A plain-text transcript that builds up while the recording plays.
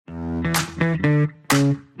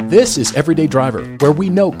This is Everyday Driver, where we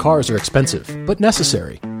know cars are expensive, but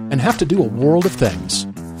necessary, and have to do a world of things.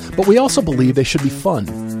 But we also believe they should be fun.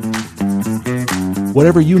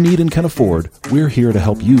 Whatever you need and can afford, we're here to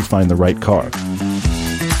help you find the right car.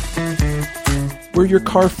 We're your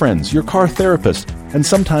car friends, your car therapist, and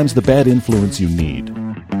sometimes the bad influence you need.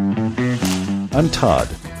 I'm Todd.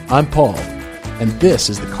 I'm Paul, and this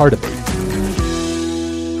is the Car Debate.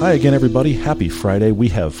 Hi again, everybody. Happy Friday. We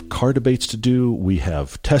have car debates to do. We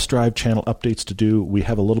have test drive channel updates to do. We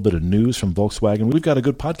have a little bit of news from Volkswagen. We've got a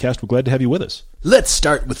good podcast. We're glad to have you with us. Let's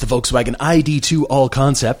start with the Volkswagen ID2 All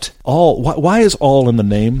concept. All? Why is all in the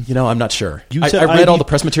name? You know, I'm not sure. I read all the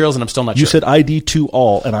press materials, and I'm still not sure. You said ID2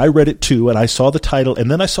 All, and I read it too, and I saw the title, and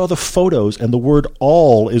then I saw the photos, and the word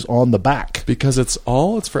all is on the back. Because it's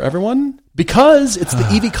for everyone? Because it's the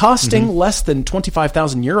EV costing less than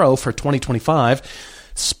 €25,000 for 2025.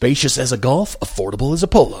 Spacious as a Golf, affordable as a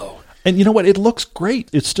Polo. And you know what? It looks great.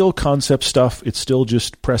 It's still concept stuff. It's still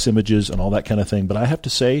just press images and all that kind of thing. But I have to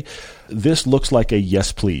say, this looks like a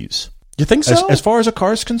yes, please. You think so? As far as a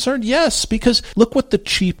car is concerned, yes. Because look what the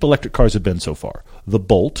cheap electric cars have been so far. The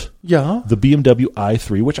Bolt. Yeah. The BMW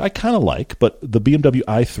i3, which I kind of like, but the BMW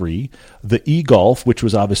i3, the e-Golf, which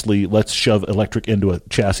was obviously let's shove electric into a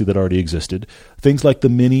chassis that already existed. Things like the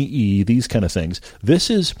Mini E, these kind of things. This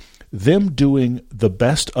is them doing the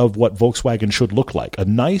best of what Volkswagen should look like. A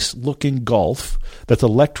nice-looking Golf that's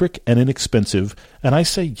electric and inexpensive. And I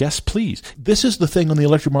say, yes, please. This is the thing on the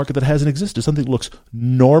electric market that hasn't existed. Something that looks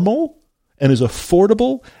normal and is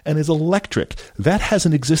affordable and is electric. That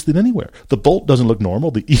hasn't existed anywhere. The Bolt doesn't look normal.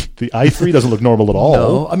 The i3 doesn't look normal at all.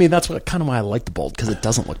 No, I mean, that's kind of why I like the Bolt, because it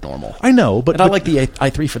doesn't look normal. I know, but I like the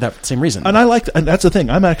i3 for that same reason. And and that's the thing.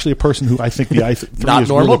 I'm actually a person who I think the i3 not is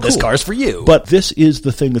normal. Really cool. This car's for you. But this is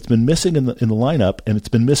the thing that's been missing in the lineup, and it's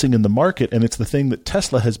been missing in the market, and it's the thing that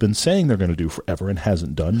Tesla has been saying they're going to do forever and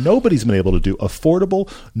hasn't done. Nobody's been able to do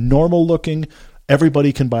affordable, normal-looking.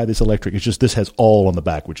 Everybody can buy this electric. It's just this has all on the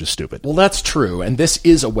back, which is stupid. Well, that's true. And this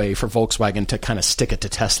is a way for Volkswagen to kind of stick it to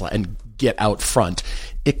Tesla and get out front.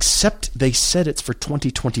 Except they said it's for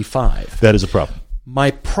 2025. That is a problem.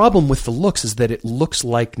 My problem with the looks is that it looks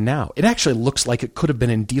like now. It actually looks like it could have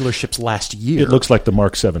been in dealerships last year. It looks like the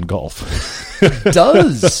Mark 7 Golf. It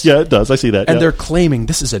does. Yeah, it does. I see that. And they're claiming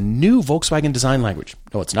this is a new Volkswagen design language.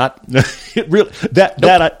 No, it's not. It really,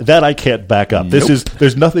 that I can't back up.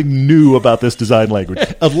 There's nothing new about this design language.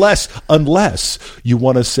 unless you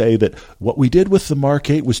want to say that what we did with the Mark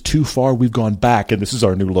 8 was too far, we've gone back, and this is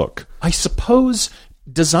our new look. I suppose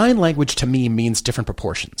design language to me means different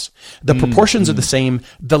proportions. The proportions are the same.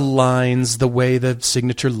 The lines, the way the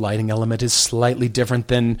signature lighting element is slightly different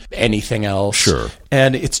than anything else. Sure.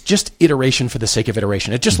 And it's just iteration for the sake of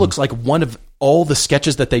iteration. It just looks like one of all the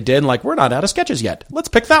sketches that they did. Like, we're not out of sketches yet. Let's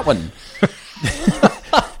pick that one.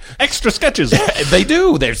 Extra sketches. They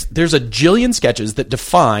do. There's a jillion sketches that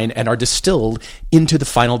define and are distilled into the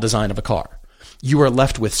final design of a car. You are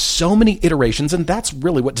left with so many iterations, and that's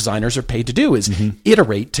really what designers are paid to do, is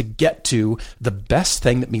iterate to get to the best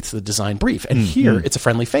thing that meets the design brief. And here, it's a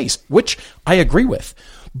friendly face, which I agree with.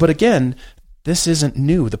 But again, this isn't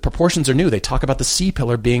new. The proportions are new. They talk about the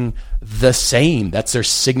C-pillar being the same. That's their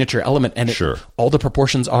signature element. And all the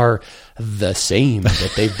proportions are the same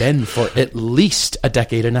that they've been for at least a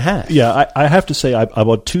decade and a half. Yeah, I have to say I'm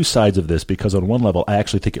on two sides of this, because on one level, I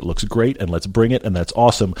actually think it looks great, and let's bring it, and that's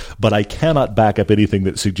awesome. But I cannot back up anything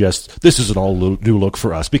that suggests this is an all-new look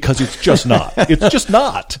for us, because it's just not. It's just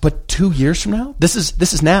not. But 2 years from now? This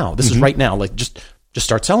is now. This is right now. Like, just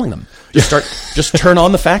start selling them. Just turn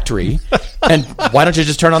on the factory. And why don't you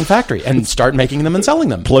just turn on the factory and start making them and selling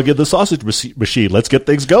them? Plug in the sausage machine. Let's get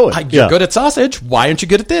things going. You're good at sausage. Why aren't you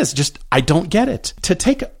good at this? I don't get it. To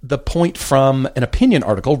take the point from an opinion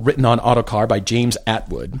article written on Autocar by James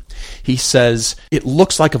Atwood, he says, it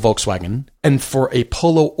looks like a Volkswagen. And for a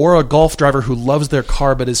Polo or a Golf driver who loves their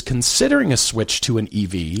car but is considering a switch to an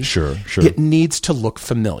EV, sure. It needs to look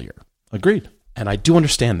familiar. Agreed. And I do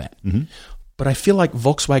understand that. But I feel like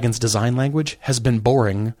Volkswagen's design language has been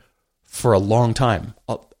boring for a long time,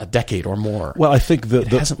 a decade or more. Well, I think it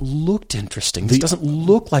hasn't looked interesting. This doesn't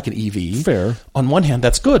look like an EV. Fair. On one hand,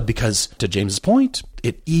 that's good because, to James's point,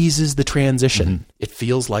 it eases the transition. It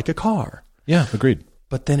feels like a car. Yeah, agreed.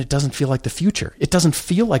 But then it doesn't feel like the future. It doesn't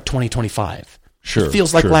feel like 2025. Sure. It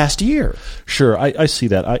feels like last year. Sure, I see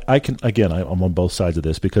that. I'm on both sides of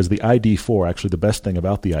this, because the ID4, actually the best thing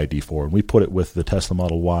about the ID4, and we put it with the Tesla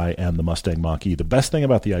Model Y and the Mustang Mach-E, the best thing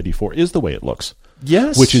about the ID4 is the way it looks.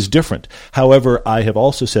 Yes. Which is different. However, I have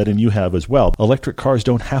also said, and you have as well, electric cars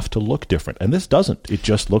don't have to look different. And this doesn't. It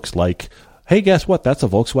just looks like, hey, guess what? That's a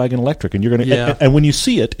Volkswagen Electric. And you're going to, Yeah. and when you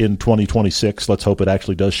see it in 2026, let's hope it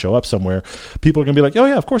actually does show up somewhere, people are going to be like, oh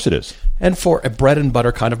yeah, of course it is. And for a bread and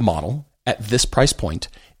butter kind of model at this price point,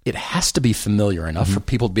 it has to be familiar enough for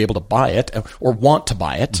people to be able to buy it or want to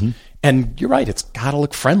buy it. And you're right, it's got to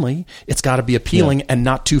look friendly. It's got to be appealing and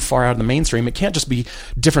not too far out of the mainstream. It can't just be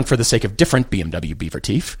different for the sake of different, BMW Beaver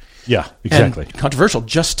Teeth. Yeah, exactly. And controversial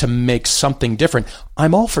just to make something different.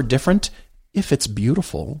 I'm all for different if it's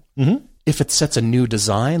beautiful. If it sets a new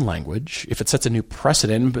design language, if it sets a new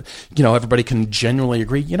precedent, but, everybody can genuinely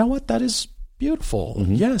agree, you know what, that is beautiful.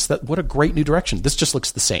 Yes, what a great new direction. This just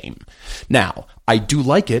looks the same. Now, I do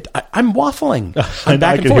like it. I'm waffling. I'm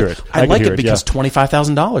back and forth. Hear it. I like it because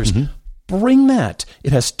 $25,000. Bring that.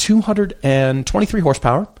 It has 223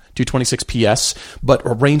 horsepower, 226 PS, but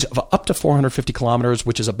a range of up to 450 kilometers,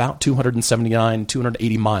 which is about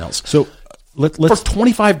 280 miles. So let's for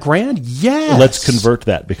 $25,000, yes. Let's convert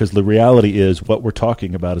that, because the reality is what we're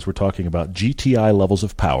talking about is we're talking about GTI levels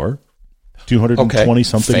of power.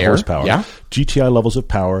 220-something horsepower, GTI levels of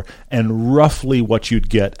power, and roughly what you'd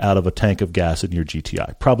get out of a tank of gas in your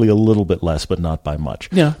GTI. Probably a little bit less, but not by much.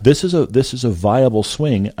 Yeah. This is a viable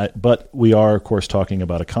swing, but we are, of course, talking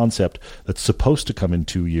about a concept that's supposed to come in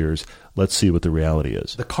 2 years. Let's see what the reality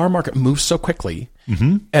is. The car market moves so quickly,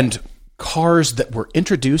 and cars that were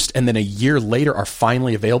introduced and then a year later are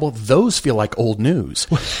finally available, those feel like old news.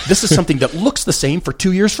 This is something that looks the same for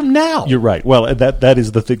 2 years from now. You're right. Well, that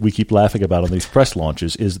is the thing we keep laughing about on these press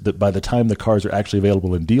launches, is that by the time the cars are actually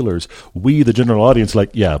available in dealers, we, the general audience,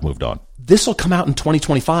 moved on. This will come out in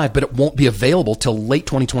 2025, but it won't be available till late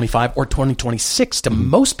 2025 or 2026 to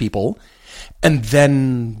most people. And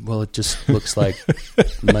then, it just looks like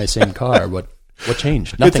my same car. What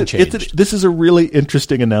changed? Nothing changed. This is a really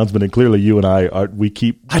interesting announcement, and clearly you and we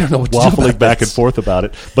keep I don't know what to do waffling about back this. and forth about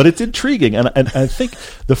it, but it's intriguing. And I think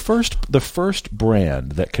the first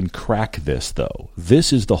brand that can crack this, though,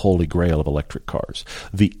 this is the holy grail of electric cars: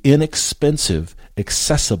 the inexpensive,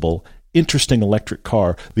 accessible, interesting electric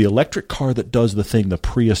car, the electric car that does the thing the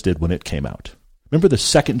Prius did when it came out. Remember the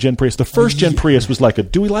second-gen Prius? The first-gen Prius was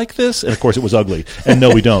like do we like this? And, of course, it was ugly. And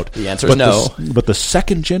no, we don't. The answer is no. But the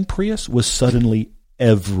second-gen Prius was suddenly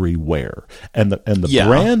everywhere. And the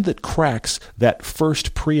brand that cracks that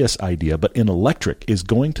first Prius idea, but in electric, is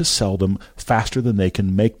going to sell them faster than they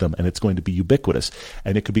can make them, and it's going to be ubiquitous.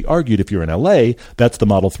 And it could be argued, if you're in L.A., that's the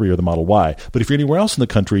Model 3 or the Model Y. But if you're anywhere else in the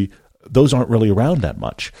country, those aren't really around that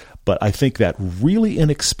much. But I think that really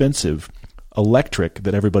inexpensive electric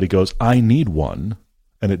that everybody goes, I need one,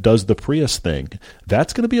 and it does the Prius thing,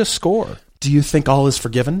 that's going to be a score. Do you think all is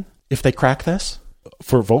forgiven if they crack this?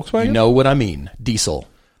 For Volkswagen? You know what I mean. Diesel.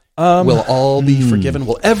 Will all be forgiven?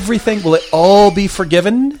 Will it all be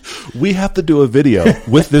forgiven? We have to do a video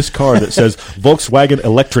with this car that says Volkswagen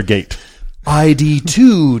Electrigate.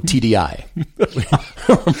 ID2 TDI.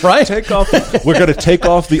 Right? We're going to take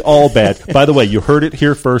off the all badge. By the way, you heard it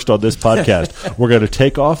here first on this podcast. We're going to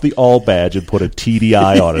take off the all badge and put a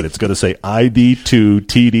TDI on it. It's going to say ID2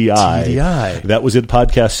 TDI. TDI. That was in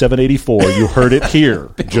podcast 784. You heard it here,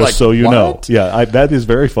 just so you know. Yeah, that is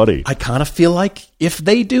very funny. I kind of feel like if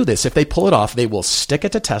they do this, if they pull it off, they will stick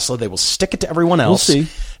it to Tesla. They will stick it to everyone else. We'll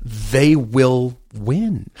see. They will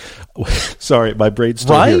win. Sorry, my brain's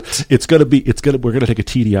still here. We're gonna take a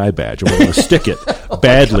TDI badge and we're gonna stick it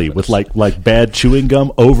badly with like bad chewing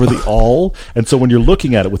gum over the all. And so when you're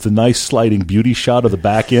looking at it with the nice sliding beauty shot of the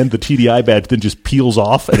back end, the TDI badge then just peels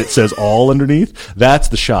off and it says all underneath. That's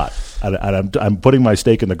the shot. And I'm putting my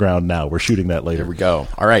stake in the ground now. We're shooting that later. Here we go.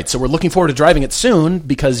 All right. So we're looking forward to driving it soon,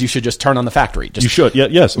 because you should just turn on the factory. You should. Yeah.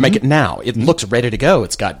 Yes. Make it now. It looks ready to go.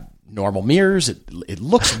 It's got normal mirrors. It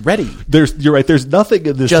looks ready. You're right. There's nothing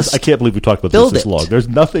in this. I can't believe we talked about this long. There's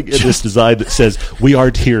nothing in this design that says we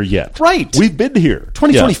aren't here yet. Right. We've been here.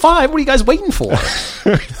 2025. What are you guys waiting for?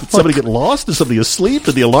 Did somebody get lost? Is somebody asleep?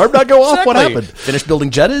 Did the alarm not go off? Exactly. What happened? Finish building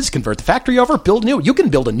Jettas, convert the factory over, build new. You can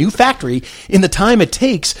build a new factory in the time it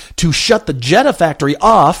takes to shut the Jetta factory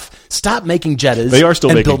off. Stop making Jettas. They are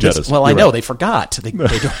still making Jettas. Well, I know. They forgot. They don't.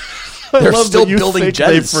 They're still building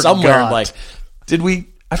Jettas somewhere. Did we?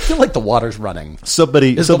 I feel like the water's running.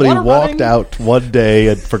 Somebody walked out one day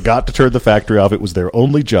and forgot to turn the factory off. It was their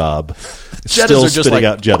only job. Jettas still are just spitting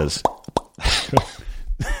out Jettas.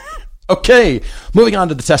 Okay, moving on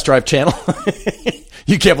to the test drive channel.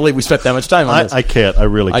 You can't believe we spent that much time on this. I can't. I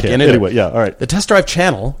really can't. Anyway, yeah, all right. The test drive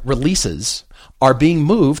channel releases are being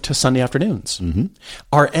moved to Sunday afternoons.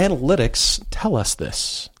 Our analytics tell us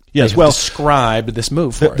this. Yes, They have well, described this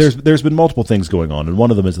move for us. There's been multiple things going on, and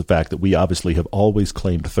one of them is the fact that we obviously have always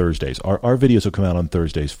claimed Thursdays. Our videos have come out on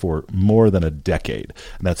Thursdays for more than a decade,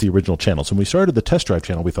 and that's the original channel. So when we started the Test Drive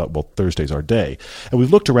channel, we thought, well, Thursday's our day. And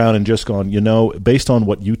we've looked around and just gone, based on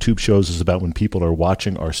what YouTube shows us about when people are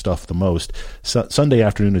watching our stuff the most, Sunday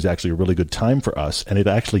afternoon is actually a really good time for us, and it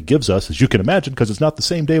actually gives us, as you can imagine, because it's not the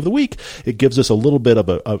same day of the week, it gives us a little bit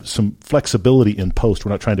of some flexibility in post.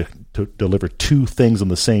 We're not trying to deliver two things on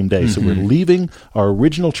the same day. So we're leaving our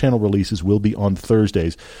original channel releases will be on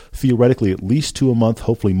Thursdays, theoretically at least 2 a month,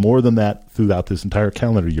 hopefully more than that throughout this entire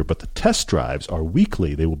calendar year. But the test drives are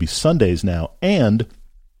weekly. They will be Sundays now, and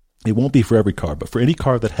it won't be for every car, but for any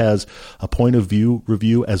car that has a point of view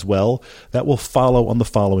review as well, that will follow on the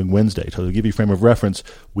following Wednesday. So to give you a frame of reference,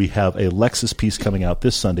 we have a Lexus piece coming out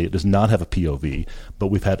this Sunday. It does not have a POV, but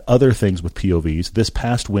we've had other things with POVs. This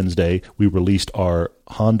past Wednesday, we released our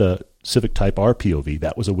Honda Civic Type R POV.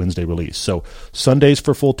 That was a Wednesday release. So Sundays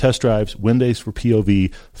for full test drives, Wednesdays for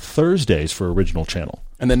POV, Thursdays for original channel.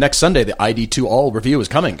 And then next Sunday, the ID2 All review is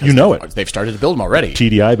coming. You know it. They've started to build them already.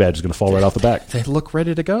 TDI badge is going to fall right off the back. They look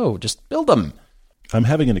ready to go. Just build them. I'm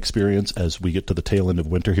having an experience as we get to the tail end of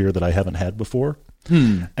winter here that I haven't had before.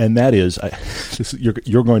 And that is,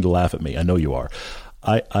 you're going to laugh at me. I know you are.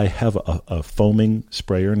 I have a foaming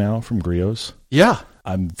sprayer now from Griot's. Yeah.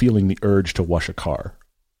 I'm feeling the urge to wash a car.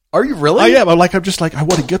 Are you really? I am. I want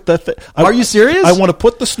to get that thing. Are you serious? I want to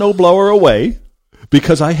put the snowblower away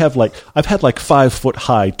because I've had 5 foot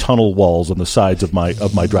high tunnel walls on the sides of my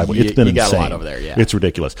driveway. It's been you got insane. a lot over there, yeah. It's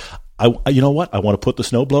ridiculous. You know what? I want to put the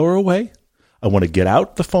snowblower away. I want to get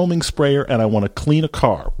out the foaming sprayer and I want to clean a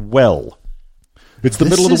car well. It's the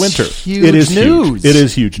middle of the winter. It is news. It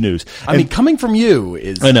is huge news. I mean, coming from you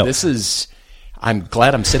is. I know. I'm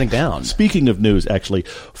glad I'm sitting down. Speaking of news, actually,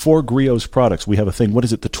 for Griot's products, we have a thing. What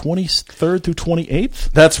is it, the 23rd through 28th?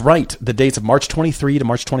 That's right. The dates of March 23 to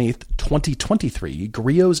March 28th, 2023.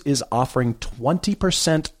 Griot's is offering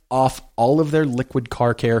 20% off all of their liquid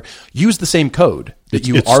car care. Use the same code that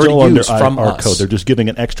you already used from our us. code. They're just giving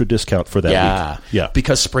an extra discount for that week. Yeah.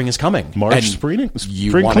 Because spring is coming. Spring You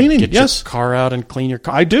spring want cleaning. to get Yes. your car out and clean your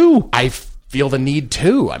car. I do. I feel the need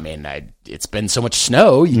too. I mean, it's been so much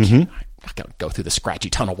snow. I'm not going to go through the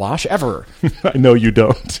scratchy tunnel wash ever. I know you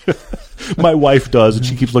don't. My wife does, and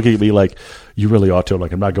she keeps looking at me like, you really ought to. I'm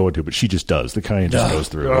like, I'm not going to, but she just does. The Cayenne just goes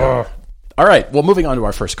through. All right. Well, moving on to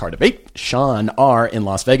our first car debate. Sean R. in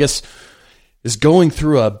Las Vegas is going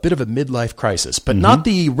through a bit of a midlife crisis, but not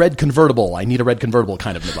the red convertible. I need a red convertible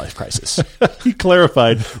kind of midlife crisis. He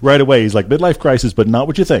clarified right away. He's like, midlife crisis, but not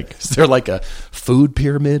what you think. Is there like a food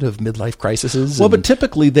pyramid of midlife crises? Well, but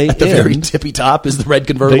typically they at the very tippy top is the red They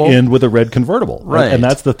convertible. end with a red convertible. Right. And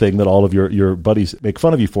that's the thing that all of your buddies make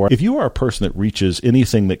fun of you for. If you are a person that reaches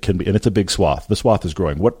anything that can be, and it's a big swath, the swath is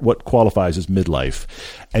growing, what qualifies as midlife,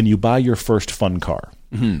 and you buy your first fun car,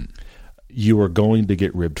 you are going to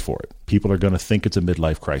get ribbed for it. People are going to think it's a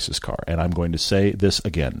midlife crisis car. And I'm going to say this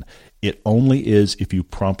again. It only is if you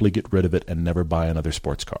promptly get rid of it and never buy another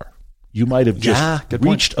sports car. You might have just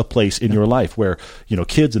reached a place in your life where,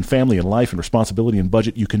 kids and family and life and responsibility and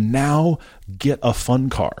budget, you can now get a fun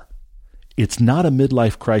car. It's not a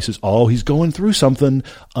midlife crisis. Oh, he's going through something,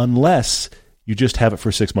 unless you just have it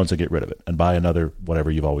for 6 months and get rid of it and buy another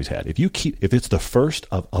whatever you've always had. If it's the first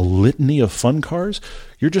of a litany of fun cars,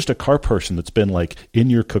 you're just a car person that's been like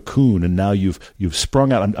in your cocoon and now you've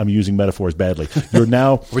sprung out. I'm using metaphors badly. You're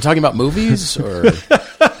now. Are we talking about movies or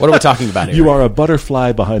what are we talking about here? You are a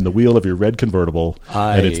butterfly behind the wheel of your red convertible,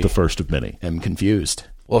 and it's the first of many. I'm confused.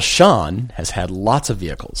 Well, Sean has had lots of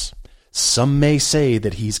vehicles. Some may say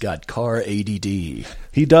that he's got car ADD.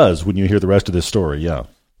 He does when you hear the rest of this story, yeah.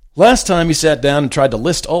 Last time he sat down and tried to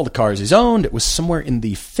list all the cars he's owned, it was somewhere in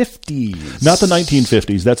the 50s. Not the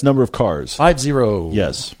 1950s. That's number of cars. 50.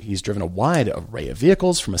 Yes. He's driven a wide array of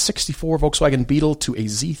vehicles, from a 64 Volkswagen Beetle to a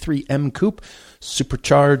Z3M Coupe,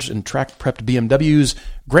 supercharged and track-prepped BMWs,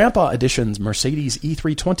 Grandpa Editions, Mercedes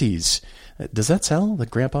E320s. Does that sell, the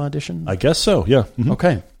Grandpa Edition? I guess so, yeah. Mm-hmm.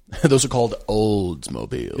 Okay. Those are called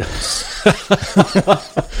Oldsmobiles.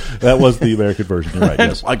 That was the American version. You're right.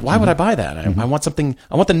 Yes. Like, why would I buy that? I want something.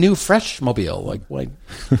 I want the new fresh mobile. Like,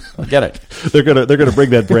 I get it. They're gonna bring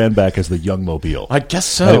that brand back as the Young Mobile. I guess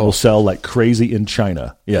so. And it will sell like crazy in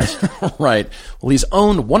China. Yes. Right. Well, he's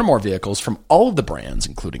owned one or more vehicles from all of the brands,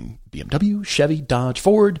 including BMW, Chevy, Dodge,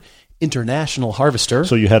 Ford, International Harvester.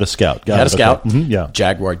 So you had a Scout. Had a Scout. Okay. Yeah.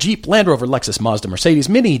 Jaguar, Jeep, Land Rover, Lexus, Mazda, Mercedes,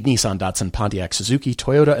 Mini, Nissan, Datsun, Pontiac, Suzuki,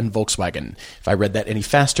 Toyota, and Volkswagen. If I read that any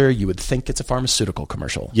faster, you would think it's a pharmaceutical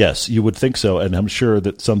commercial. Yes, you would think so, and I'm sure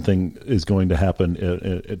that something is going to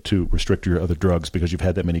happen to restrict your other drugs because you've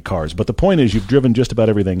had that many cars. But the point is, you've driven just about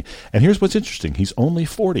everything. And here's what's interesting. He's only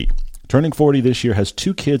 40. Turning 40 this year, has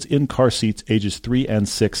 2 kids in car seats, ages 3 and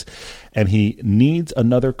 6, and he needs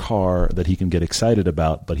another car that he can get excited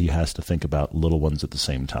about, but he has to think about little ones at the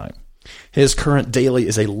same time. His current daily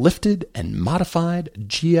is a lifted and modified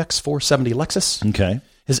GX470 Lexus. Okay.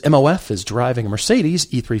 His MOF is driving a Mercedes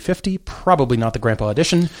E350, probably not the Grandpa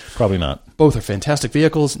Edition. Probably not. Both are fantastic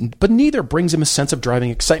vehicles, but neither brings him a sense of driving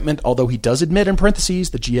excitement, although he does admit in parentheses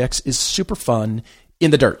the GX is super fun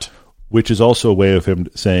in the dirt. Which is also a way of him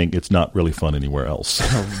saying it's not really fun anywhere else.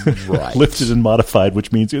 Right. Lifted and modified,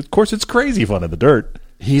 which means, of course, it's crazy fun in the dirt.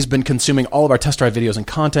 He's been consuming all of our test drive videos and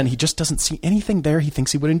content. He just doesn't see anything there he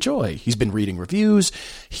thinks he would enjoy. He's been reading reviews.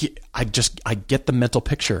 I get the mental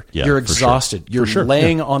picture. Yeah, You're exhausted. Sure. You're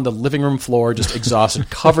laying on the living room floor, just exhausted,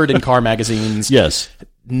 covered in car magazines. Yes.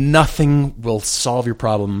 Nothing will solve your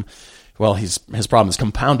problem. Well, his problem is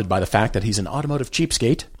compounded by the fact that he's an automotive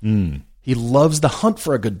cheapskate. He loves the hunt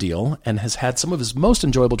for a good deal and has had some of his most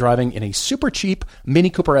enjoyable driving in a super cheap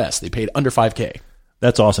Mini Cooper S. They paid under $5,000.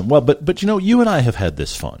 That's awesome. Well, but you and I have had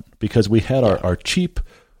this fun because we had our cheap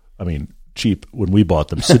when we bought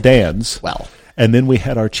them, sedans. Well. And then we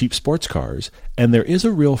had our cheap sports cars. And there is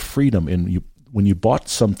a real freedom in when you bought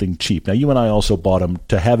something cheap. Now, you and I also bought them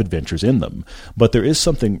to have adventures in them. But there is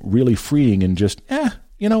something really freeing in just,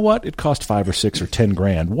 you know what? It cost $5 or $6 or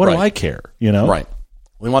 $10,000. What do I care? You know? Right.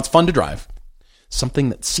 Well, he wants fun to drive. Something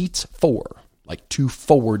that seats 4, like 2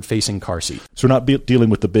 forward-facing car seats. So we're not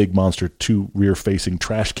dealing with the big monster 2 rear-facing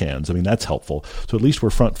trash cans. I mean, that's helpful. So at least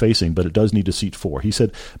we're front-facing, but it does need to seat 4. He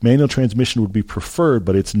said manual transmission would be preferred,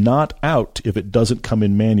 but it's not out if it doesn't come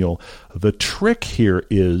in manual. The trick here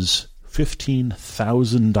is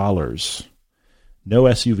 $15,000. No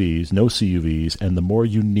SUVs, no CUVs, and the more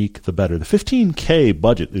unique, the better. The $15,000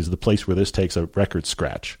 budget is the place where this takes a record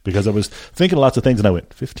scratch because I was thinking of lots of things and I went,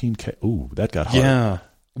 $15,000? Ooh, that got hard. Yeah.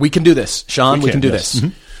 We can do this, Sean. We can do this. Mm-hmm.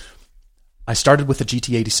 I started with the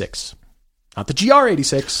GT86, not the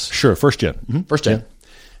GR86. Sure, first gen. Mm-hmm. First gen. Yeah.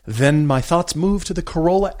 Then my thoughts moved to the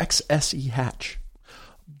Corolla XSE hatch.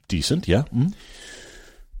 Decent, yeah. Mm-hmm.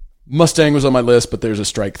 Mustang was on my list, but there's a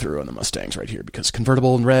strike through on the Mustangs right here because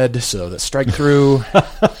convertible in red, so the strike through.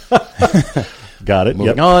 Got it.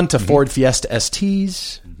 Moving on to Ford Fiesta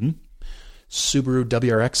STs. Subaru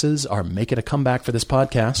WRXs are making a comeback for this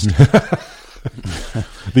podcast.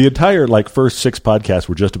 The entire first 6 podcasts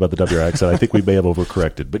were just about the WRX, and I think we may have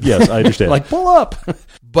overcorrected. But yes, I understand. Pull up.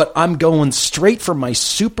 But I'm going straight for my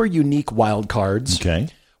super unique wild cards. Okay.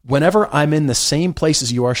 Whenever I'm in the same place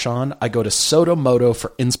as you are, Sean, I go to Soto Moto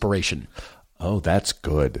for inspiration. Oh, that's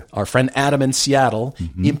good. Our friend Adam in Seattle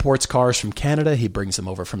imports cars from Canada. He brings them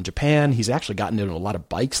over from Japan. He's actually gotten into a lot of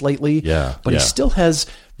bikes lately. Yeah. But he still has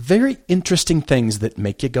very interesting things that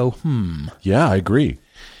make you go, Yeah, I agree.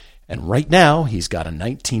 And right now, he's got a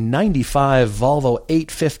 1995 Volvo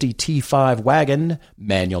 850 T5 wagon,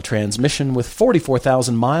 manual transmission with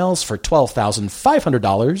 44,000 miles for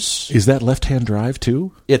 $12,500. Is that left-hand drive,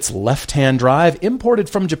 too? It's left-hand drive, imported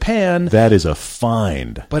from Japan. That is a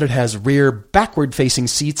find. But it has rear backward-facing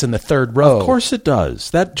seats in the third row. Of course it does.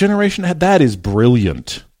 That generation that is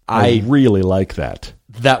brilliant. I really like that.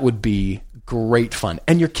 That would be great fun.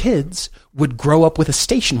 And your kids would grow up with a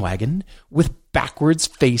station wagon with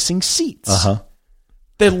backwards-facing seats.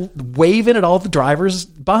 They're waving at all the drivers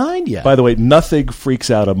behind you. By the way, nothing freaks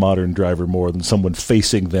out a modern driver more than someone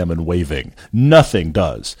facing them and waving. Nothing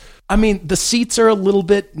does. I mean, the seats are a little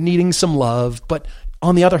bit needing some love, but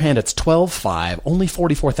on the other hand, it's 12.5, only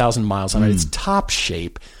 44,000 miles on it. It's top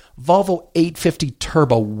shape. Volvo 850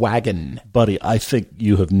 Turbo Wagon. Buddy, I think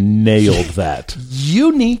you have nailed that.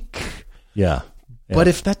 Unique. Yeah. But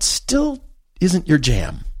if that still isn't your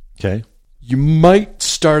jam, okay, you might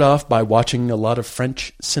start off by watching a lot of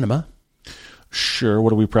French cinema. Sure.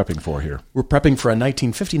 What are we prepping for here? We're prepping for a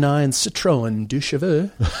 1959 Citroën Deux Chevaux.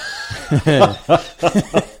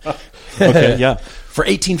 Okay, yeah. For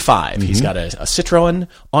 $18,500. He's got a Citroën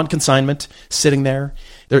on consignment sitting there.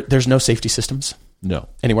 There's no safety systems. No.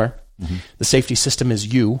 Anywhere. The safety system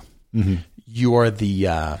is you. You are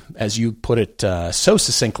the, as you put it so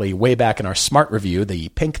succinctly way back in our Smart review, the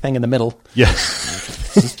pink thing in the middle.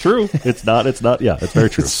 Yes, it's true. It's not. Yeah, it's very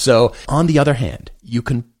true. So, on the other hand, you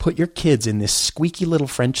can put your kids in this squeaky little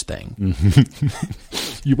French thing.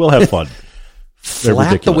 You will have fun.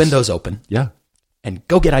 Flap the windows open. Yeah. And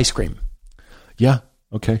go get ice cream. Yeah.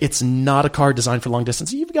 Okay. It's not a car designed for long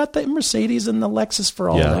distance. You've got the Mercedes and the Lexus for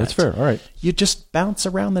all that. Yeah, that's fair. All right. You just bounce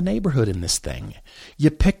around the neighborhood in this thing.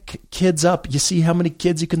 You pick kids up. You see how many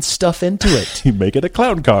kids you can stuff into it. You make it a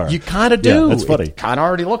clown car. You kind of do. Yeah, that's funny. It kind of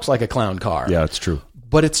already looks like a clown car. Yeah, it's true.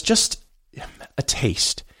 But it's just a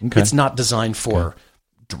taste. Okay. It's not designed for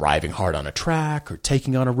driving hard on a track or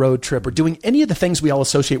taking on a road trip or doing any of the things we all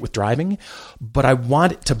associate with driving. But I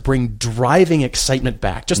want it to bring driving excitement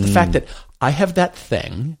back. Just the fact that I have that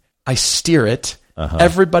thing, I steer it,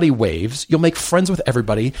 everybody waves, you'll make friends with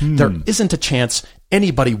everybody. There isn't a chance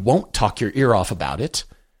anybody won't talk your ear off about it.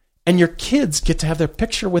 And your kids get to have their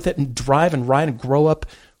picture with it and drive and ride and grow up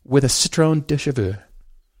with a Citroën de Cheveux.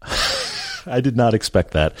 I did not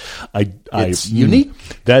expect that. It's unique.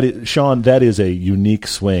 That is, Sean, that is a unique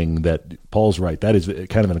swing that Paul's right. That is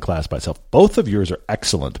kind of in a class by itself. Both of yours are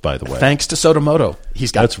excellent, by the way. Thanks to Sotomoto.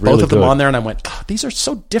 He's got really both of them good. on there, and I went, oh, these are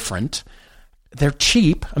so different. They're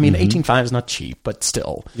cheap. I mean, 18.5 is not cheap, but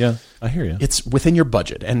still. Yeah, I hear you. It's within your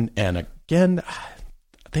budget. And again,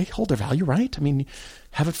 they hold their value, right? I mean,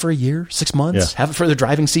 have it for a year, 6 months, have it for the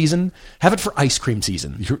driving season, have it for ice cream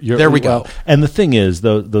season. There we go. And the thing is,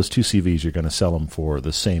 those two CVs, you're going to sell them for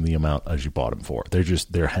the amount as you bought them for.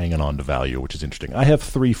 They're hanging on to value, which is interesting. I have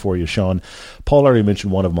 3 for you, Sean. Paul already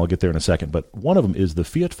mentioned one of them. I'll get there in a second. But one of them is the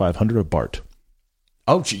Fiat 500 of Bart.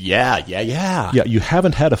 Oh, yeah. Yeah, you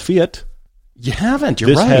haven't had a Fiat. You haven't.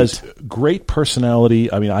 You're right. This has great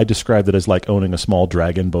personality. I mean, I described it as like owning a small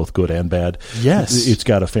dragon, both good and bad. Yes. It's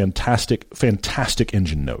got a fantastic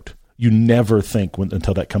engine note. You never think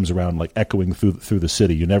until that comes around, like echoing through the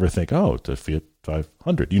city. You never think, oh, it's a Fiat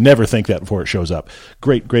 500. You never think that before it shows up.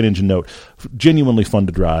 Great engine note. Genuinely fun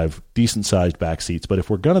to drive. Decent sized back seats. But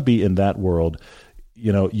if we're going to be in that world,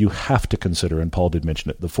 you have to consider, and Paul did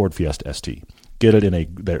mention it, the Ford Fiesta ST. Get it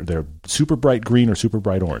in they're super bright green or super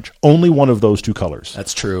bright orange. Only one of those two colors.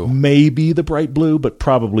 That's true. Maybe the bright blue, but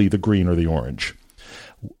probably the green or the orange.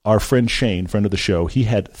 Our friend Shane, friend of the show, he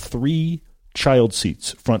had 3 child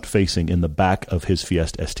seats front facing in the back of his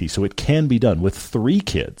Fiesta ST. So it can be done with 3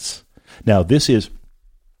 kids. Now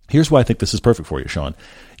here's why I think this is perfect for you, Sean.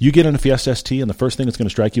 You get in a Fiesta ST and the first thing that's going to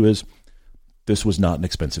strike you is this was not an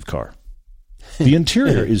expensive car. The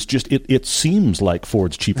interior is just, it seems like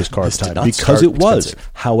Ford's cheapest car at the time because it was.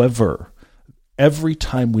 Expensive. However, every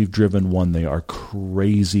time we've driven one, they are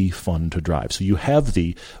crazy fun to drive. So you have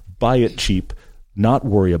the buy it cheap, not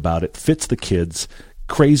worry about it, fits the kids,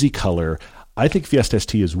 crazy color. I think Fiesta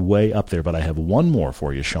ST is way up there, but I have one more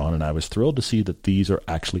for you, Sean, and I was thrilled to see that these are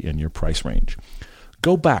actually in your price range.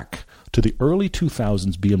 Go back to the early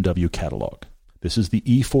 2000s BMW catalog. This is the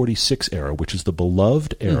E46 era, which is the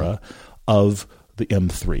beloved era of the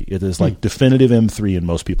M3. It is like definitive M3 in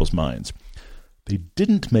most people's minds. They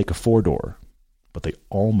didn't make a 4-door, but they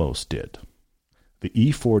almost did. The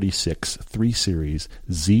E46 3 Series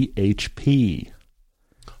ZHP.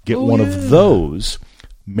 Get one of those,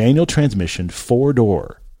 manual transmission,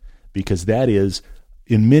 4-door, because that is,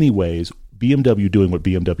 in many ways, BMW doing what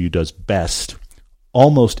BMW does best,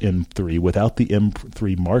 almost M3 without the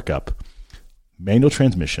M3 markup. Manual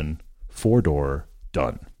transmission, 4-door,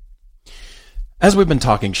 done. As we've been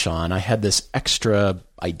talking, Sean, I had this extra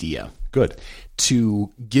idea. Good.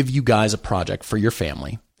 To give you guys a project for your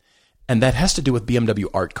family, and that has to do with BMW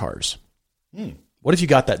art cars. What if you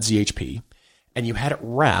got that ZHP and you had it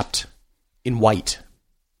wrapped in white?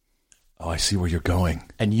 Oh, I see where you're going.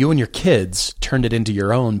 And you and your kids turned it into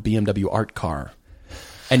your own BMW art car.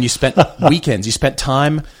 And you spent weekends, you spent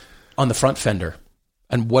time on the front fender.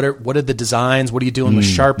 And what are the designs? What are you doing with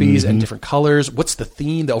Sharpies and different colors? What's the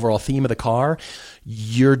theme, the overall theme of the car?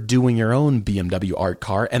 You're doing your own BMW art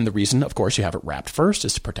car. And the reason, of course, you have it wrapped first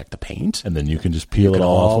is to protect the paint. And then you can just peel it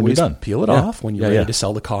off when you're done. Peel it off when you're ready to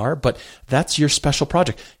sell the car. But that's your special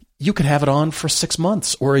project. You could have it on for 6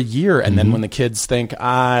 months or a year, and then when the kids think,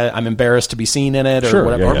 I'm embarrassed to be seen in it, or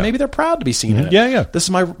whatever, or maybe they're proud to be seen in it. Yeah. This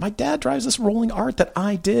is my dad drives this rolling art that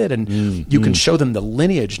I did, and you can show them the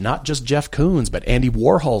lineage, not just Jeff Koons, but Andy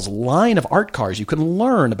Warhol's line of art cars. You can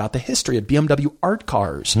learn about the history of BMW art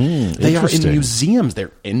cars. They are in museums.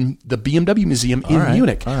 They're in the BMW Museum in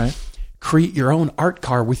Munich. All right. Create your own art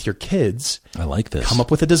car with your kids. I like this. Come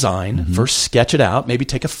up with a design. First, sketch it out. Maybe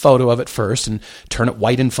take a photo of it first and turn it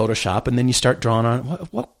white in Photoshop. And then you start drawing on it.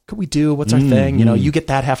 What could we do? What's our thing? You get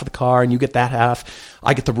that half of the car and you get that half.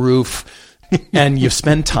 I get the roof. And you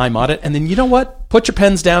spend time on it. And then you know what? Put your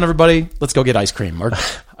pens down, everybody. Let's go get ice cream. Or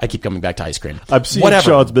I keep coming back to ice cream. I'm seeing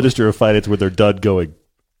Sean's Minister of Finance where they're done going,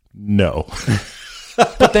 no.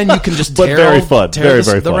 But then you can just very fun. Very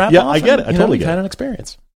fun. The wrap Yeah, off I get it. I totally you've get had it. an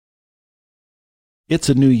experience. It's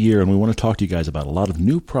a new year, and we want to talk to you guys about a lot of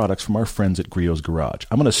new products from our friends at Griot's Garage.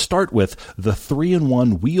 I'm going to start with the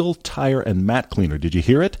 3-in-1 wheel, tire, and mat cleaner. Did you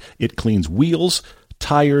hear it? It cleans wheels,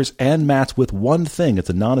 tires, and mats with one thing. It's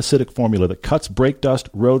a non-acidic formula that cuts brake dust,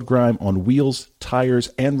 road grime on wheels, tires,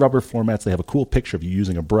 and rubber floor mats. They have a cool picture of you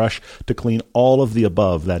using a brush to clean all of the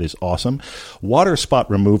above. That is awesome. Water spot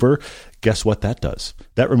remover. Guess what that does?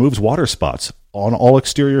 That removes water spots on all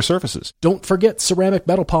exterior surfaces. Don't forget ceramic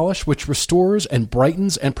metal polish, which restores and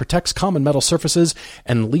brightens and protects common metal surfaces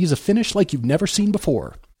and leaves a finish like you've never seen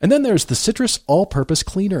before. And then there's the Citrus All-Purpose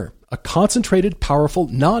Cleaner, a concentrated, powerful,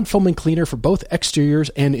 non-foaming cleaner for both exteriors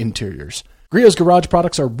and interiors. Griot's Garage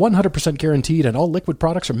products are 100% guaranteed, and all liquid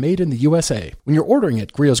products are made in the USA. When you're ordering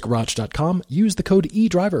at griotsgarage.com, use the code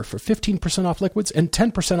EDRIVER for 15% off liquids and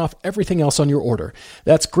 10% off everything else on your order.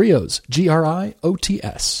 That's Griot's,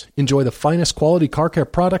 Griots. Enjoy the finest quality car care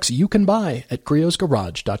products you can buy at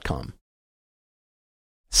griotsgarage.com.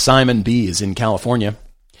 Simon B. is in California.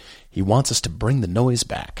 He wants us to bring the noise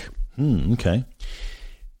back. Okay.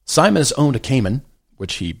 Simon has owned a Cayman,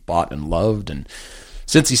 which he bought and loved, and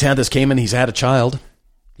since he's had this Cayman, he's had a child.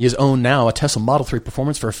 He has owned now a Tesla Model 3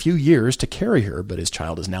 Performance for a few years to carry her, but his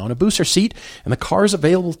child is now in a booster seat, and the cars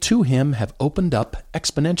available to him have opened up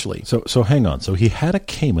exponentially. So hang on. So he had a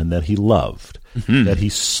Cayman that he loved, that he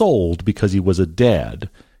sold because he was a dad.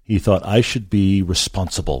 He thought, I should be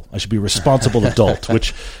responsible. I should be a responsible adult,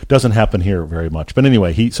 which doesn't happen here very much. But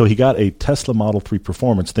anyway, he got a Tesla Model 3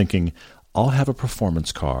 Performance thinking, I'll have a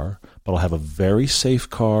performance car, but I'll have a very safe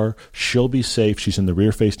car. She'll be safe. She's in the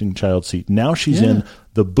rear-facing child seat. Now she's in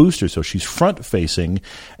the booster, so she's front-facing,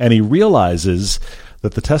 and he realizes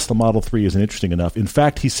that the Tesla Model 3 isn't interesting enough. In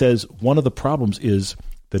fact, he says one of the problems is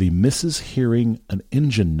that he misses hearing an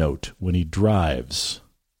engine note when he drives.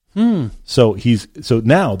 So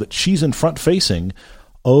now that she's in front-facing,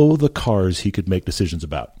 the cars he could make decisions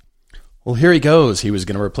about. Well, here he goes. He was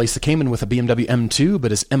going to replace the Cayman with a BMW M2,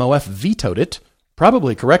 but his MOF vetoed it,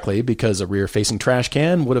 probably correctly, because a rear-facing trash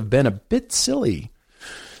can would have been a bit silly.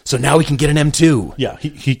 So now he can get an M2. Yeah,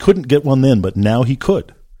 he couldn't get one then, but now he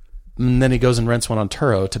could. And then he goes and rents one on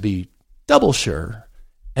Turo to be double sure,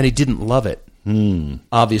 and he didn't love it.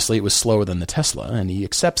 Obviously, it was slower than the Tesla, and he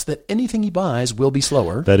accepts that anything he buys will be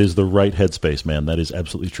slower. That is the right headspace, man. That is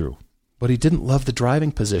absolutely true. But he didn't love the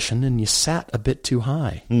driving position, and you sat a bit too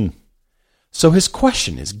high. So his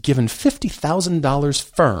question is, given $50,000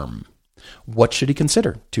 firm, what should he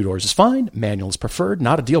consider? 2 doors is fine. Manual is preferred,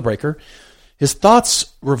 not a deal breaker. His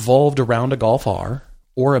thoughts revolved around a Golf R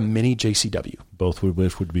or a Mini JCW. Both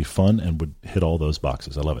would be fun and would hit all those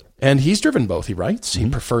boxes. I love it. And he's driven both, he writes. He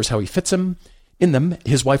prefers how he fits in them.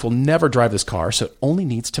 His wife will never drive this car, so it only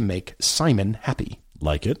needs to make Simon happy.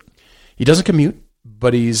 Like it. He doesn't commute,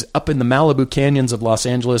 but he's up in the Malibu canyons of Los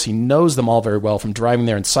Angeles. He knows them all very well from driving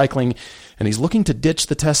there and cycling, and he's looking to ditch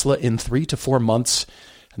the Tesla in 3 to 4 months,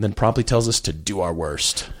 and then promptly tells us to do our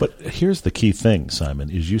worst. But here's the key thing, Simon,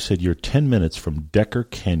 is you said you're 10 minutes from Decker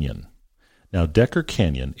Canyon. Now, Decker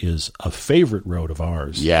Canyon is a favorite road of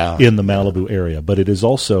ours in the Malibu area, but it is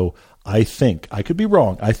also, I think, I could be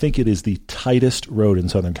wrong, I think it is the tightest road in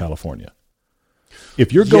Southern California.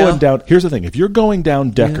 If you're going down, here's the thing, if you're going down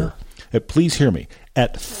Decker, please hear me,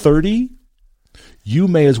 at 30, you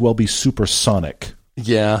may as well be supersonic.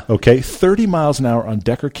 Yeah. Okay, 30 miles an hour on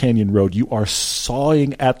Decker Canyon Road, you are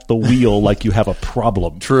sawing at the wheel like you have a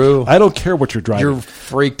problem. True. I don't care what you're driving. You're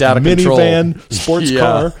freaked out of control. Minivan, sports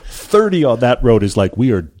car, 30 on that road is like,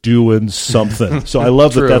 we are doing something. So I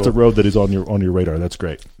love that that's a road that is on your radar. That's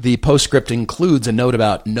great. The postscript includes a note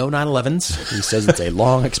about no 911s. He says it's a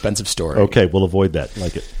long, expensive story. Okay, we'll avoid that.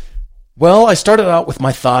 Like it. Well, I started out with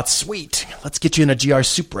my thoughts, sweet, let's get you in a GR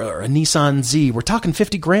Supra or a Nissan Z. We're talking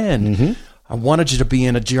 $50,000. I wanted you to be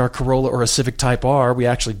in a GR Corolla or a Civic Type R. We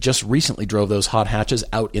actually just recently drove those hot hatches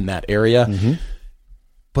out in that area.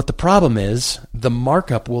 But the problem is the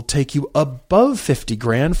markup will take you above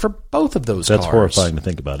 $50,000 for both of those cars. That's horrifying to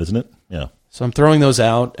think about, isn't it? Yeah. So I'm throwing those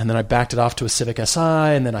out, and then I backed it off to a Civic Si,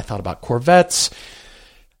 and then I thought about Corvettes,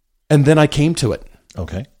 and then I came to it.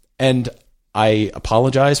 Okay. And I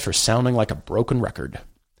apologize for sounding like a broken record,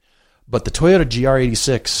 but the Toyota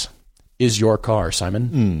GR86 is your car,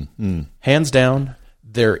 Simon. Hands down,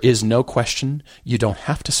 there is no question. You don't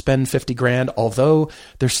have to spend $50,000, although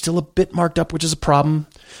they're still a bit marked up, which is a problem.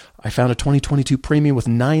 I found a 2022 Premium with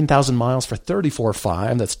 9,000 miles for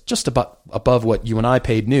 $34,500. That's just about above what you and I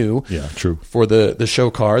paid new. Yeah, true. For the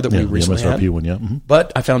show car that we recently the MSRP had. one, yeah.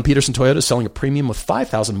 But I found Peterson Toyota selling a Premium with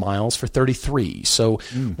 5,000 miles for $33,000. So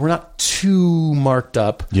we're not too marked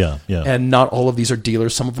up. Yeah. And not all of these are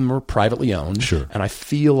dealers. Some of them are privately owned. Sure. And I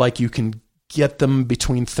feel like you can get them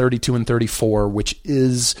between 32 and 34, which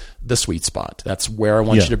is the sweet spot. That's where I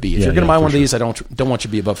want you to be. If you're going to buy one of these, I don't want you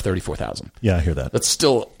to be above 34,000. Yeah, I hear that. That's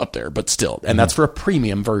still up there, but still. And that's for a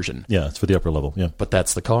premium version. Yeah, it's for the upper level. Yeah. But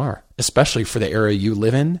that's the car, especially for the area you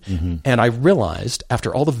live in. And I realized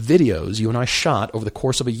after all the videos you and I shot over the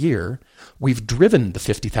course of a year, we've driven the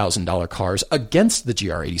 $50,000 cars against the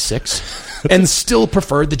GR86 and still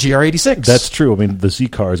preferred the GR86. That's true. I mean, the Z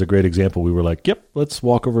car is a great example. We were like, yep, let's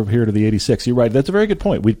walk over here to the 86. You're right. That's a very good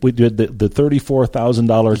point. We did the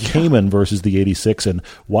 $34,000 Cayman versus the 86 and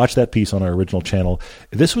watched that piece on our original channel.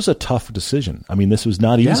 This was a tough decision. I mean, this was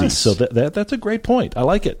not easy. Yes. So that's a great point. I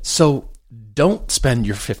like it. So don't spend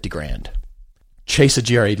your $50,000. Chase a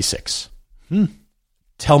GR86.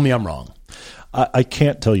 Tell me I'm wrong. I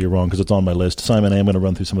can't tell you wrong because it's on my list. Simon, I am going to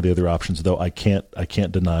run through some of the other options, though I can't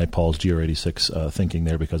deny Paul's GR86 thinking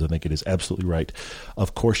there because I think it is absolutely right.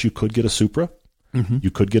 Of course, you could get a Supra.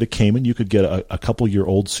 You could get a Cayman. You could get a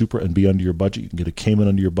couple-year-old Supra and be under your budget. You can get a Cayman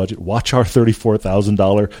under your budget. Watch our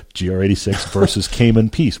 $34,000 GR86 versus Cayman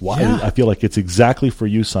piece. Why? Yeah. I feel like it's exactly for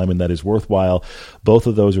you, Simon. That is worthwhile. Both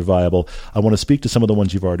of those are viable. I want to speak to some of the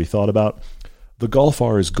ones you've already thought about. The Golf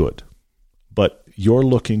R is good, but you're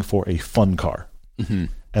looking for a fun car. And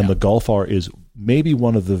the Golf R is maybe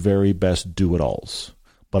one of the very best do-it-alls.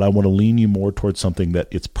 But I want to lean you more towards something that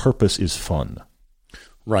its purpose is fun.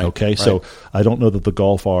 Right. Okay, right. So I don't know that the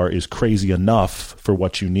Golf R is crazy enough for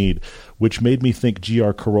what you need, which made me think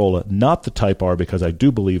GR Corolla, not the Type R, because I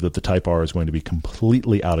do believe that the Type R is going to be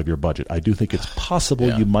completely out of your budget. I do think it's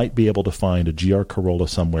possible you might be able to find a GR Corolla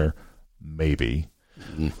somewhere, maybe,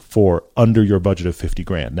 for under your budget of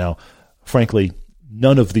 $50,000. Now, frankly,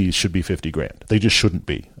 none of these should be $50,000. They just shouldn't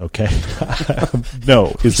be. Okay,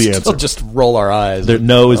 no is the answer. Just roll our eyes.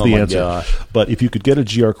 No is the answer. Gosh. But if you could get a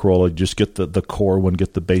GR Corolla, just get the core one,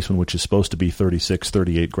 get the base one, which is supposed to be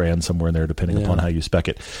 $38,000 somewhere in there, depending upon how you spec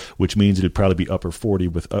it. Which means it'd probably be upper 40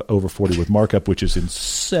 with over 40 with markup, which is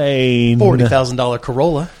insane. $40,000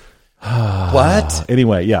 Corolla. What?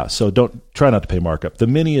 Anyway, yeah. So try not to pay markup. The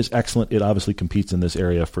Mini is excellent. It obviously competes in this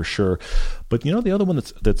area for sure. But you know the other one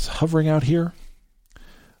that's hovering out here.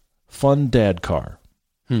 Fun dad car,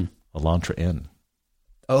 Elantra N.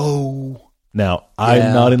 Oh. Now,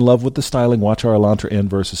 I'm not in love with the styling. Watch our Elantra N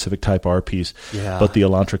versus Civic Type R piece. Yeah. But the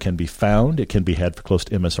Elantra can be found. It can be had for close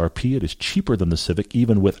to MSRP. It is cheaper than the Civic.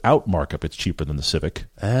 Even without markup, it's cheaper than the Civic.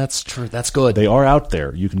 That's true. That's good. They are out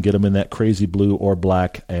there. You can get them in that crazy blue or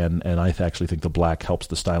black, and I actually think the black helps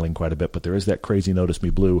the styling quite a bit. But there is that crazy Notice Me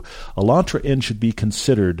blue. Elantra N should be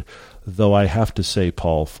considered, though I have to say,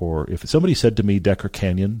 Paul, if somebody said to me, Decker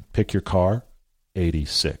Canyon, pick your car,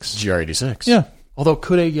 86. GR86. Yeah. Although,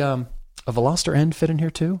 could a Veloster N fit in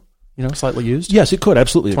here too? You know, slightly used? Yes, it could.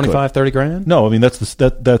 Absolutely. 25, 30 grand? No, I mean, that's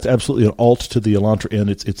absolutely an alt to the Elantra N.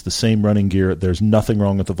 It's the same running gear. There's nothing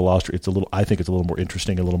wrong with the Veloster. I think it's a little more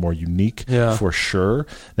interesting, a little more unique for sure.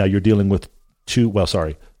 Now you're dealing with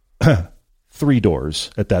 3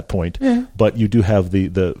 doors at that point, but you do have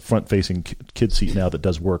the front-facing kid seat now that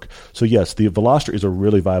does work. So yes, the Veloster is a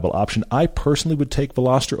really viable option. I personally would take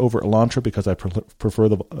Veloster over Elantra because I prefer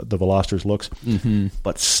the Veloster's looks.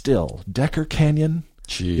 But still, Decker Canyon,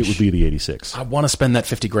 it would be the 86. I want to spend that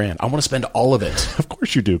 $50,000. I want to spend all of it. Of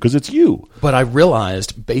course you do, because it's you. But I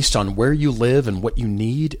realized, based on where you live and what you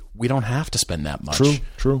need, we don't have to spend that much.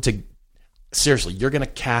 True. Seriously, you're going to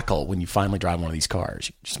cackle when you finally drive one of these cars.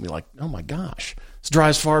 You're just going to be like, oh my gosh, this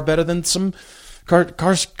drives far better than some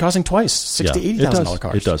cars costing twice $60,000 to $80,000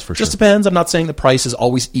 cars. It does, for sure. Just depends. I'm not saying the price is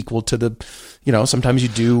always equal to the, sometimes you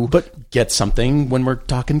do get something. When we're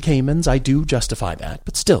talking Caymans, I do justify that,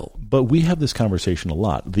 but still. But we have this conversation a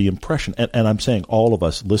lot. The impression, and I'm saying all of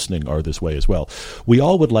us listening are this way as well. We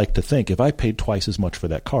all would like to think, if I paid twice as much for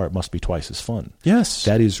that car, it must be twice as fun. Yes.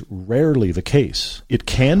 That is rarely the case. It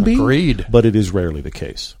can be, Agreed. But it is rarely the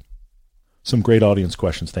case. Some great audience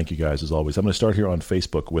questions. Thank you guys, as always. I'm going to start here on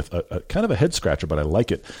Facebook with a kind of a head-scratcher, but I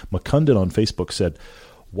like it. McCundon on Facebook said,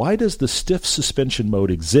 why does the stiff suspension mode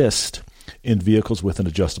exist in vehicles with an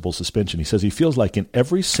adjustable suspension? He says he feels like in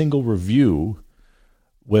every single review,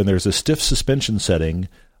 when there's a stiff suspension setting,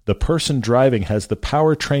 the person driving has the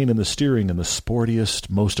powertrain and the steering in the sportiest,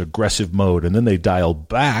 most aggressive mode, and then they dial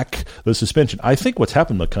back the suspension. I think what's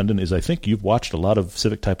happened, McCundon, is I think you've watched a lot of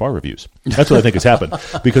Civic Type R reviews. That's what I think has happened.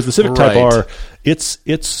 Because the Civic Type R,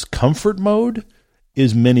 its comfort mode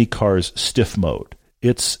is many cars' stiff mode.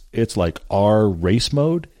 It's like R race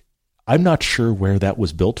mode. I'm not sure where that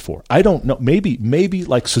was built for. I don't know. Maybe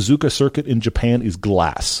like Suzuka Circuit in Japan is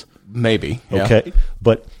glass. Maybe. Yeah. Okay.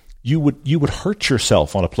 But you would hurt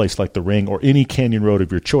yourself on a place like the Ring or any canyon road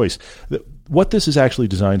of your choice. what this is actually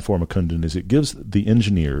designed for, Mukundon, is it gives the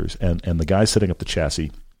engineers and the guys setting up the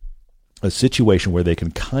chassis a situation where they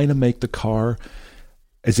can kind of make the car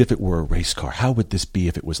as if it were a race car. How would this be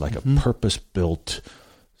if it was like a purpose-built,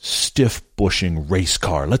 stiff bushing race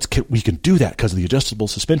car? We can do that because of the adjustable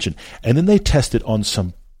suspension. And then they test it on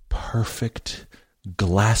some perfect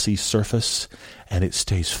glassy surface, and it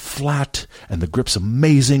stays flat, and the grip's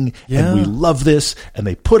amazing, and we love this, and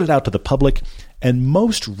they put it out to the public. And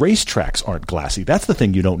most racetracks aren't glassy. That's the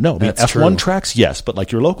thing you don't know. That's F1 true. tracks, yes, but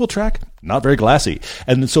like your local track, not very glassy.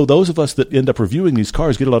 And so those of us that end up reviewing these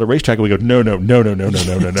cars get a lot of racetrack, and we go, no.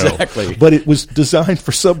 Exactly. But it was designed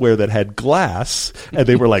for somewhere that had glass, and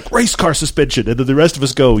they were like, race car suspension. And then the rest of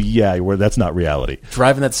us go, that's not reality.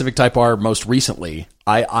 Driving that Civic Type R most recently,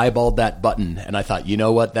 I eyeballed that button, and I thought, you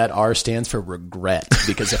know what? That R stands for regret.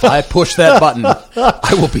 Because if I push that button,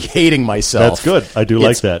 I will be hating myself. That's good. I do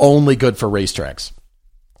like that. It's only good for racetracks.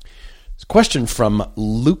 Question from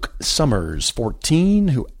Luke Summers, 14,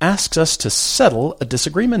 who asks us to settle a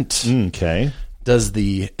disagreement. Okay. Does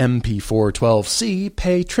the MP412C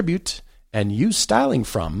pay tribute and use styling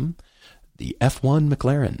from the F1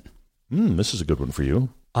 McLaren? This is a good one for you.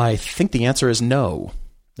 I think the answer is no.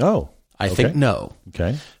 Oh. I think no.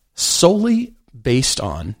 Okay. Solely based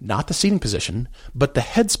on not the seating position, but the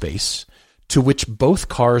headspace to which both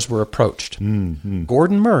cars were approached.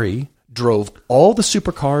 Gordon Murray drove all the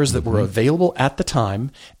supercars that were available at the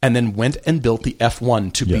time and then went and built the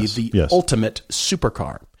F1 to be the ultimate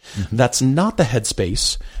supercar. That's not the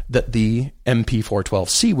headspace that the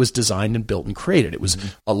MP412C was designed and built and created. It was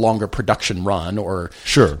a longer production run, or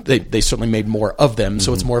they certainly made more of them,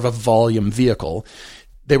 so it's more of a volume vehicle.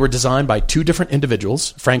 They were designed by two different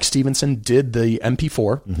individuals. Frank Stevenson did the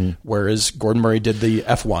MP4, whereas Gordon Murray did the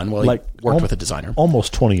F1. Well, he worked with a designer.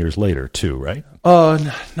 Almost 20 years later, too, right?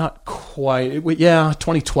 Not quite.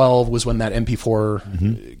 2012 was when that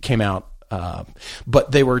MP4 came out.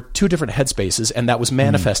 But they were two different headspaces, and that was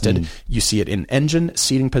manifested. You see it in engine,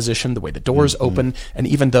 seating position, the way the doors open, and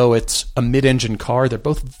even though it's a mid-engine car, they're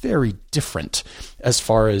both very different as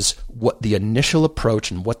far as what the initial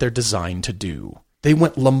approach and what they're designed to do. They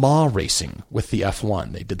went Le Mans racing with the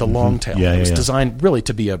F1. They did the long tail. It was designed really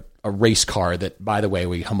to be a race car that, by the way,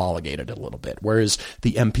 we homologated it a little bit. Whereas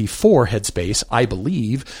the MP4 headspace, I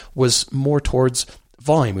believe, was more towards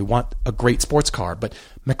volume. We want a great sports car. But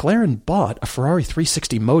McLaren bought a Ferrari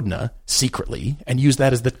 360 Modena secretly and used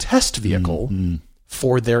that as the test vehicle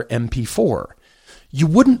for their MP4. You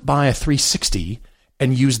wouldn't buy a 360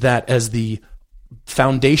 and use that as the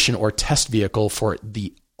foundation or test vehicle for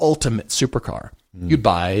the ultimate supercar. You'd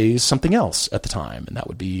buy something else at the time, and that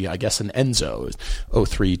would be, I guess, an Enzo,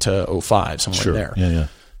 03 to 05, somewhere there.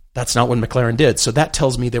 That's not what McLaren did. So that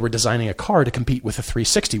tells me they were designing a car to compete with a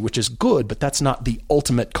 360, which is good, but that's not the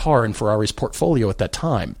ultimate car in Ferrari's portfolio at that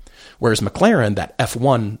time. Whereas McLaren, that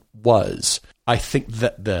F1 was. I think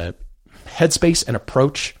that the headspace and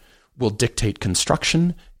approach will dictate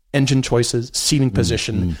construction, engine choices, seating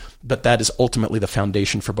position, but that is ultimately the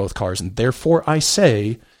foundation for both cars. And therefore, I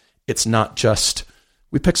say it's not just,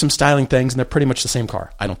 we pick some styling things and they're pretty much the same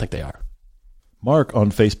car. I don't think they are. Mark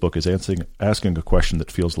on Facebook is asking a question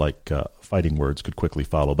that feels like fighting words could quickly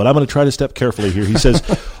follow, but I'm going to try to step carefully here. He says,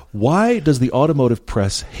 why does the automotive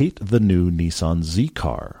press hate the new Nissan Z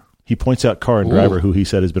car? He points out Car and Driver, who he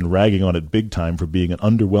said has been ragging on it big time for being an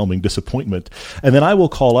underwhelming disappointment. And then I will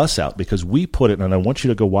call us out because we put it, and I want you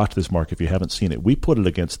to go watch this, Mark, if you haven't seen it. We put it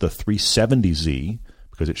against the 370Z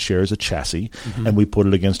because it shares a chassis, and we put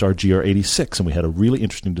it against our GR86, and we had a really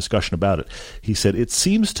interesting discussion about it. He said it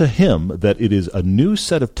seems to him that it is a new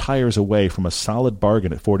set of tires away from a solid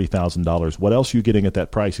bargain at $40,000. What else are you getting at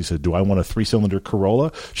that price? He said, do I want a 3-cylinder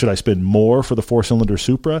Corolla? Should I spend more for the 4-cylinder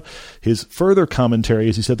Supra? His further commentary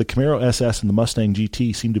is he said the Camaro SS and the Mustang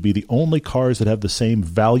GT seem to be the only cars that have the same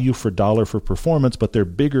value for dollar for performance, but they're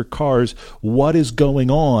bigger cars. What is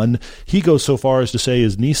going on? He goes so far as to say,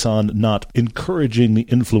 is Nissan not encouraging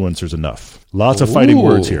the influencers enough? Lots of fighting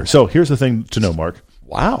words here. So here's the thing to know, Mark.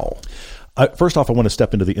 Wow. First off, I want to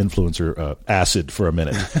step into the influencer acid for a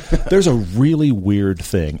minute. There's a really weird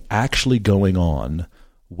thing actually going on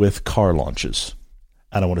with car launches.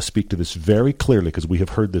 And I want to speak to this very clearly because we have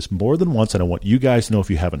heard this more than once, and I want you guys to know if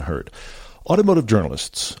you haven't heard. Automotive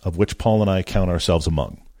journalists, of which Paul and I count ourselves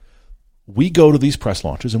among, we go to these press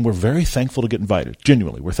launches, and we're very thankful to get invited.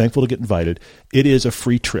 Genuinely, we're thankful to get invited. It is a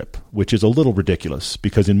free trip, which is a little ridiculous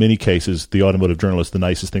because in many cases, the automotive journalists, the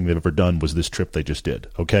nicest thing they've ever done was this trip they just did,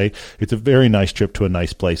 okay? It's a very nice trip to a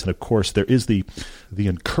nice place. And, of course, there is the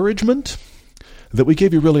encouragement that we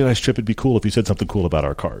gave you a really nice trip. It'd be cool if you said something cool about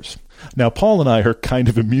our cars. Now, Paul and I are kind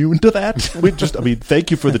of immune to that.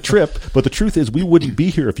 Thank you for the trip, but the truth is we wouldn't be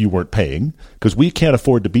here if you weren't paying because we can't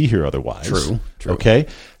afford to be here otherwise. True. Okay?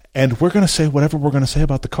 And we're going to say whatever we're going to say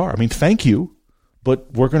about the car. I mean, thank you,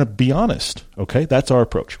 but we're going to be honest. Okay? That's our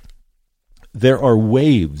approach. There are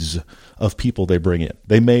waves of people they bring in.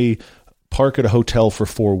 They may park at a hotel for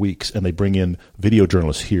 4 weeks and they bring in video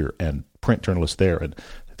journalists here and print journalists there. And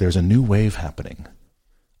there's a new wave happening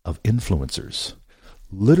of influencers.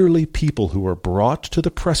 Literally people who are brought to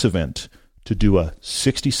the press event to do a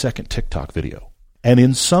 60-second TikTok video. And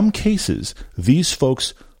in some cases, these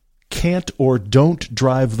folks can't or don't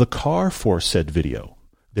drive the car for said video.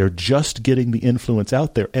 They're just getting the influence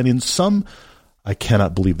out there. And in some, I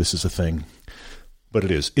cannot believe this is a thing, but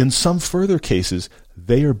it is. In some further cases,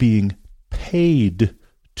 they are being paid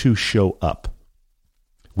to show up.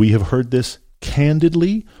 We have heard this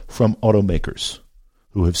candidly from automakers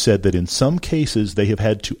who have said that in some cases they have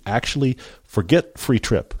had to actually forget free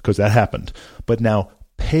trip, because that happened, but now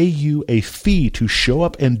pay you a fee to show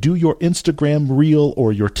up and do your Instagram reel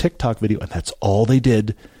or your TikTok video, and that's all they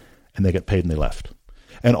did, and they got paid and they left.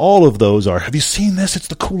 And all of those are, have you seen this? It's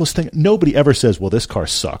the coolest thing. Nobody ever says, well, this car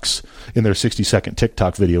sucks in their 60-second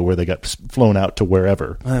TikTok video where they got flown out to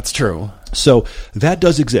wherever. That's true. So that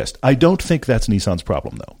does exist. I don't think that's Nissan's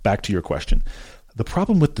problem, though. Back to your question. The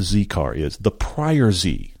problem with the Z car is the prior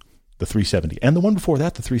Z, the 370, and the one before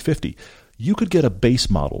that, the 350, you could get a base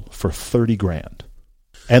model for $30,000.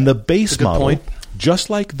 And the base model,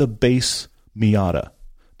 just like the base Miata,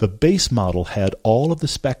 the base model had all of the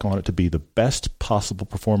spec on it to be the best possible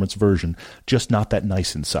performance version, just not that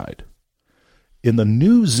nice inside. In the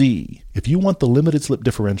new Z, if you want the limited slip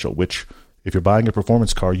differential, which if you're buying a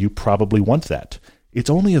performance car, you probably want that, it's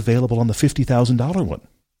only available on the $50,000 one.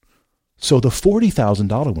 So the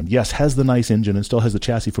 $40,000 one, yes, has the nice engine and still has the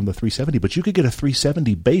chassis from the 370, but you could get a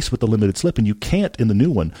 370 base with the limited slip, and you can't in the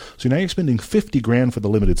new one. So now you're spending $50,000 for the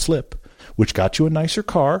limited slip, which got you a nicer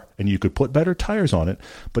car, and you could put better tires on it,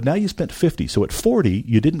 but now you spent $50,000. So at $40,000,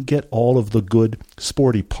 you didn't get all of the good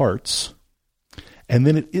sporty parts, and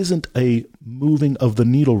then it isn't a moving of the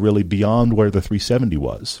needle really beyond where the 370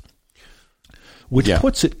 was, which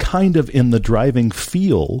puts it kind of in the driving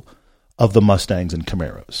feel of the Mustangs and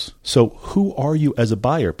Camaros. So who are you as a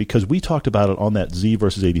buyer? Because we talked about it on that Z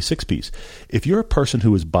versus 86 piece. If you're a person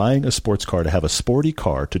who is buying a sports car to have a sporty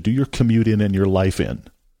car to do your commute in and your life in,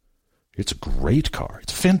 it's a great car.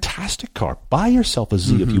 It's a fantastic car. Buy yourself a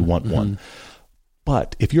Z if you want one.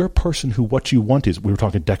 But if you're a person who what you want is, we were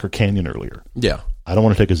talking Decker Canyon earlier. Yeah. I don't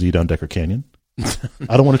want to take a Z down Decker Canyon.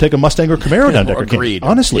 I don't want to take a Mustang or Camaro down Decker Canyon.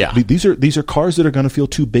 Honestly, these are cars that are going to feel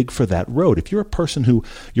too big for that road. If you're a person who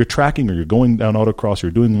you're tracking or you're going down autocross or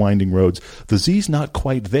you're doing winding roads, the Z's not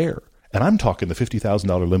quite there. And I'm talking the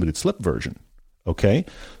 $50,000 limited slip version. Okay?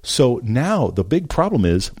 So now the big problem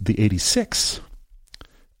is the 86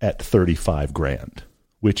 at $35,000,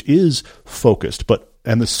 which is focused,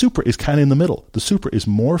 and the Supra is kind of in the middle. The Supra is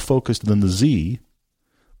more focused than the Z,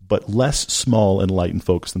 but less small and light and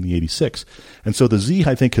focused than the 86. And so the Z,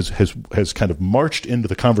 I think, has kind of marched into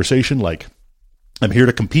the conversation like, I'm here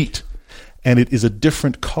to compete. And it is a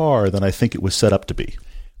different car than I think it was set up to be.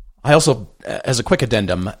 I also, as a quick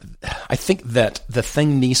addendum, I think that the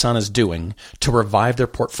thing Nissan is doing to revive their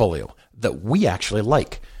portfolio that we actually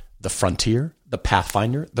like, the Frontier, the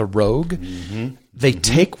Pathfinder, the Rogue, they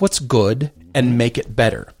take what's good and make it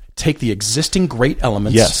better. Take the existing great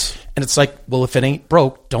elements, and it's like, well, if it ain't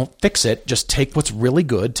broke, don't fix it. Just take what's really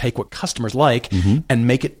good, take what customers like, and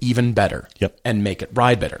make it even better, and make it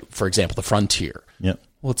ride better. For example, the Frontier.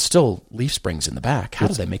 Well, it's still leaf springs in the back. How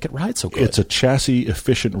do they make it ride so good? It's a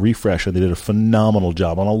chassis-efficient refresh, and they did a phenomenal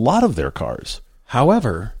job on a lot of their cars.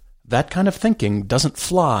 However, that kind of thinking doesn't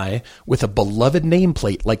fly with a beloved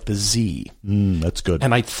nameplate like the Z. That's good.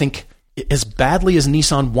 And I think as badly as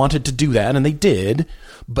Nissan wanted to do that, and they did,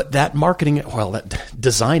 but that that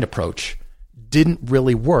design approach didn't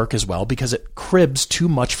really work as well because it cribs too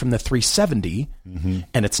much from the 370,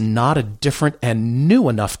 and it's not a different and new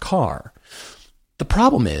enough car. The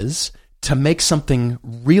problem is, to make something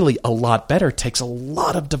really a lot better takes a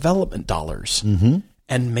lot of development dollars,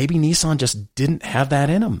 and maybe Nissan just didn't have that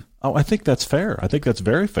in them. Oh, I think that's fair. I think that's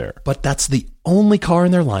very fair. But that's the only car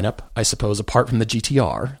in their lineup, I suppose, apart from the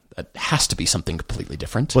GTR. That has to be something completely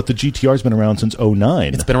different. But the GTR's been around since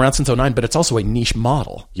 2009. It's been around since 2009, but it's also a niche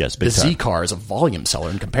model. Yes, big the time. Z car is a volume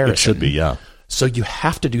seller in comparison. It should be, yeah. So you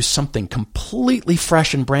have to do something completely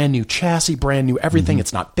fresh and brand new chassis, brand new everything.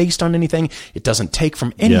 It's not based on anything. It doesn't take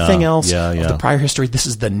from anything else of the prior history. This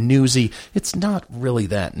is the new Z. It's not really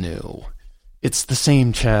that new. It's the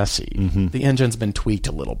same chassis. The engine's been tweaked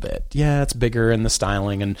a little bit. Yeah, it's bigger in the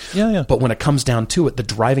styling, and but when it comes down to it, the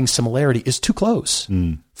driving similarity is too close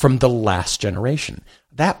from the last generation.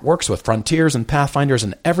 That works with Frontiers and Pathfinders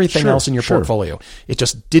and everything else in your portfolio. It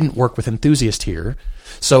just didn't work with Enthusiast here,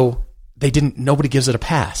 so nobody gives it a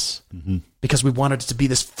pass because we wanted it to be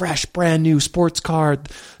this fresh, brand new sports car,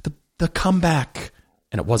 the comeback,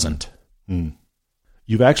 and it wasn't.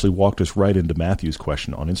 You've actually walked us right into Matthew's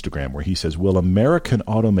question on Instagram, where he says, will American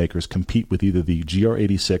automakers compete with either the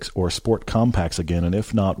GR86 or Sport Compacts again? And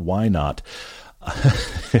if not, why not?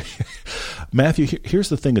 Matthew, here's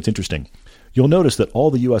the thing that's interesting. You'll notice that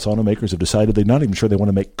all the U.S. automakers have decided they're not even sure they want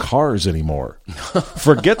to make cars anymore.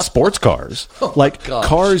 Forget sports cars.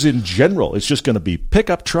 Cars in general. It's just going to be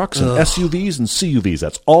pickup trucks and SUVs and CUVs.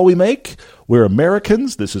 That's all we make. We're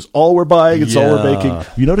Americans. This is all we're buying. It's all we're making.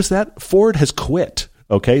 You notice that? Ford has quit.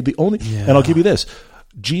 Okay? And I'll give you this.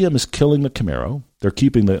 GM is killing the Camaro. They're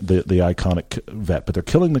keeping the iconic Vet, but they're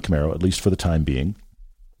killing the Camaro, at least for the time being.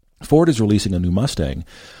 Ford is releasing a new Mustang.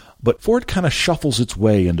 But Ford kind of shuffles its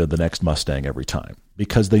way into the next Mustang every time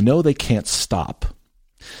because they know they can't stop.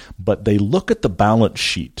 But they look at the balance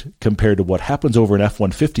sheet compared to what happens over in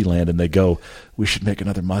F-150 land and they go, we should make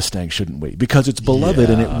another Mustang, shouldn't we? Because it's beloved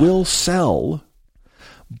and it will sell.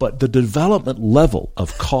 But the development level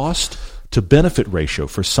of cost to benefit ratio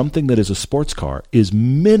for something that is a sports car is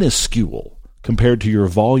minuscule compared to your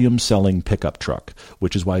volume-selling pickup truck,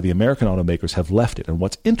 which is why the American automakers have left it. And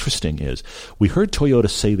what's interesting is we heard Toyota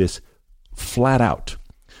say this flat out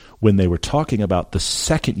when they were talking about the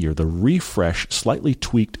second year, the refresh, slightly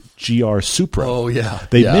tweaked GR Supra. Oh, yeah.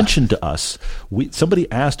 They mentioned to us, somebody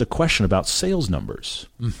asked a question about sales numbers,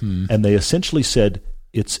 and they essentially said,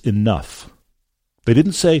 it's enough. They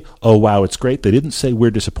didn't say, oh, wow, it's great. They didn't say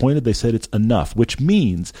we're disappointed. They said it's enough, which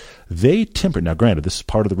means they tempered. Now, granted, this is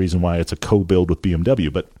part of the reason why it's a co-build with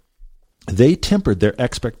BMW, but they tempered their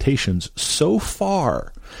expectations so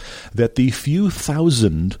far that the few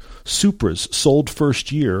thousand Supras sold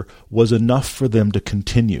first year was enough for them to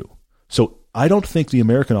continue. So I don't think the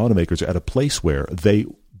American automakers are at a place where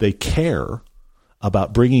they care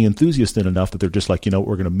about bringing enthusiasts in enough that they're just like,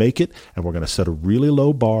 we're going to make it and we're going to set a really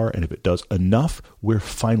low bar. And if it does enough, we're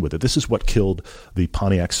fine with it. This is what killed the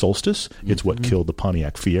Pontiac Solstice. It's what killed the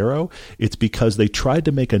Pontiac Fiero. It's because they tried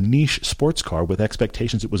to make a niche sports car with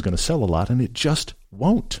expectations it was going to sell a lot, and it just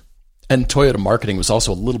won't. And Toyota marketing was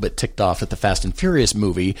also a little bit ticked off that the Fast and Furious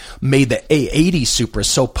movie made the A80 Supra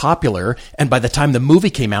so popular, and by the time the movie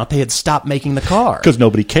came out, they had stopped making the car. Because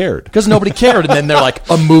nobody cared. And then they're like,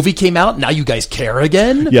 a movie came out, now you guys care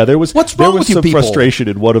again? Yeah, there was What's wrong with you some people? Frustration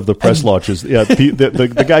in one of the press launches. Yeah,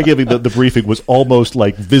 the guy giving the briefing was almost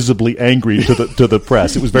like visibly angry to the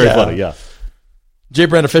press. It was very funny, yeah. J.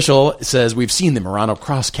 Brand Official says, we've seen the Murano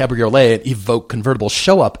Cross Cabriolet and Evoque convertible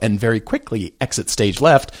show up and very quickly exit stage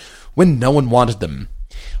left when no one wanted them.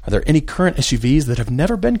 Are there any current SUVs that have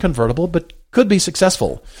never been convertible but could be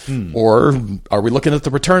successful? Or are we looking at the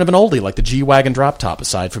return of an oldie like the G-Wagon drop top,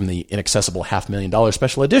 aside from the inaccessible $500,000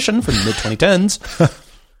 special edition from the mid-2010s?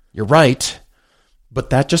 You're right. But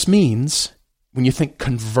that just means when you think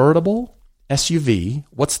convertible SUV,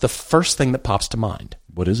 what's the first thing that pops to mind?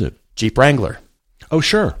 What is it? Jeep Wrangler. Oh,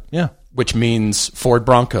 sure. Yeah. Which means Ford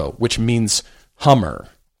Bronco, which means Hummer.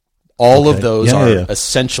 All of those are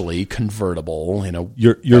essentially convertible in a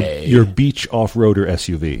your beach off-roader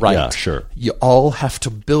SUV. Right. Yeah, sure. You all have to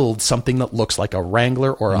build something that looks like a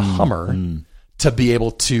Wrangler or a Hummer to be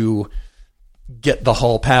able to get the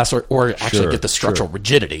hull pass or actually get the structural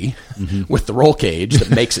rigidity with the roll cage that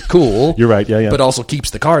makes it cool. You're right, yeah. But also keeps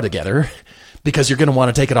the car together because you're going to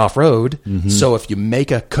want to take it off-road. So if you make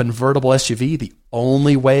a convertible SUV, the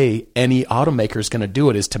only way any automaker is going to do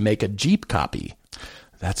it is to make a Jeep copy.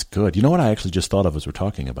 That's good. You know what I actually just thought of as we're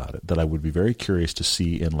talking about it, that I would be very curious to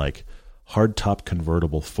see in like hardtop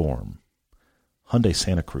convertible form? Hyundai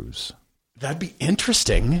Santa Cruz. That'd be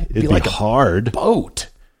interesting. It'd be like hard a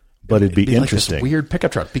boat. But it'd be interesting. Like this weird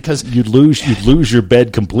pickup truck because you'd lose your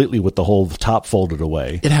bed completely with the whole top folded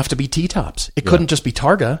away. It'd have to be T-tops. It couldn't just be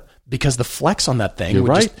Targa because the flex on that thing it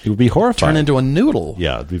would be horrifying. Turn into a noodle.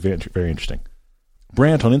 Yeah, it'd be very, very interesting.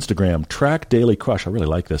 Brant on Instagram, Track Daily Crush. I really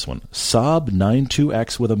like this one. Saab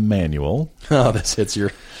 92X with a manual. Oh, this hits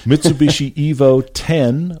your... Mitsubishi Evo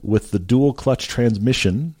 10 with the dual clutch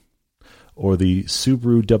transmission, or the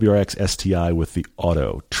Subaru WRX STI with the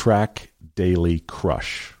auto. Track Daily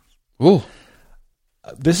Crush. Ooh.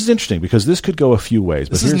 This is interesting because this could go a few ways.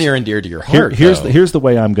 This is near and dear to your heart. Here's the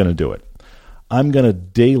way I'm going to do it. I'm going to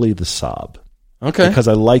daily the Saab. Okay. Because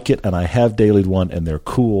I like it, and I have dailied one, and they're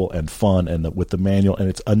cool and fun, and with the manual, and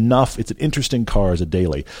it's enough. It's an interesting car as a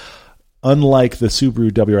daily. unlike the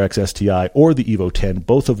Subaru WRX STI or the Evo 10,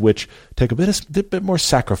 both of which take a bit more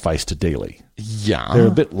sacrifice to daily. Yeah. They're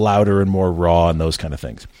a bit louder and more raw and those kind of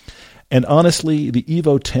things. And honestly, the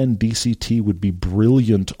Evo 10 DCT would be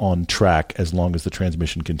brilliant on track as long as the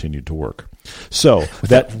transmission continued to work. So with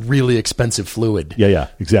that really expensive fluid. Yeah,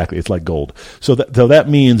 exactly. It's like gold. So that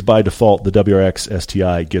means by default the WRX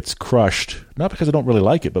STI gets crushed, not because I don't really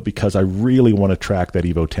like it, but because I really want to track that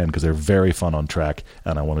Evo 10 because they're very fun on track,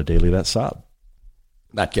 and I want to daily that Saab.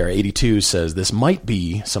 Matt Guerra 82 says this might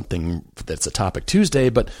be something that's a topic Tuesday,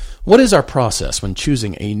 but what is our process when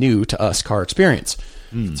choosing a new to us car experience?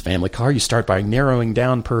 If it's a family car, you start by narrowing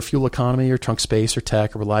down per fuel economy or trunk space or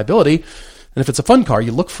tech or reliability. And if it's a fun car,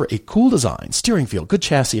 you look for a cool design, steering feel, good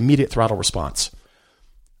chassis, immediate throttle response.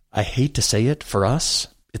 I hate to say it, for us,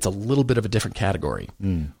 it's a little bit of a different category.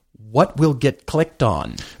 What will get clicked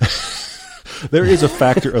on? There is a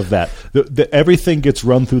factor of that. Everything gets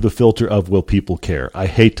run through the filter of will people care. I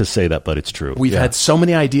hate to say that, but it's true. We've had so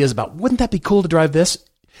many ideas about, wouldn't that be cool to drive this?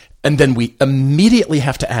 And then we immediately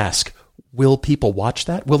have to ask, will people watch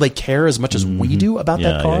that? Will they care as much as we do about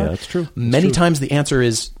that car? Yeah, that's true. Many times the answer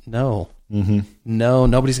is no. No,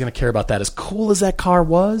 nobody's going to care about that. As cool as that car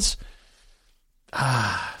was,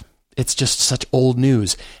 it's just such old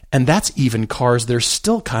news. And that's even cars that are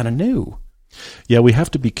still kind of new. Yeah, we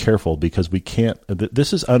have to be careful because we can't.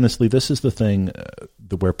 This is the thing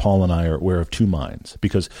where Paul and I are of two minds,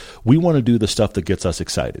 because we want to do the stuff that gets us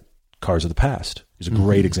excited. Cars of the past is a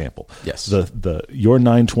great example. Yes. Your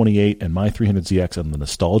 928 and my 300ZX and the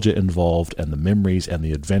nostalgia involved and the memories and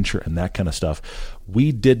the adventure and that kind of stuff.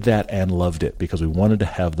 We did that and loved it because we wanted to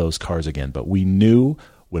have those cars again. But we knew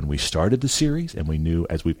when we started the series and we knew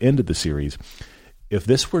as we've ended the series, if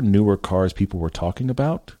this were newer cars people were talking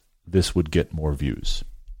about, this would get more views.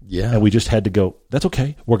 Yeah. And we just had to go, that's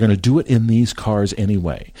okay. We're going to do it in these cars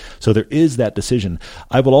anyway. So there is that decision.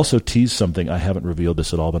 I will also tease something. I haven't revealed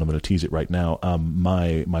this at all, but I'm going to tease it right now.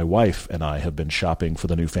 My wife and I have been shopping for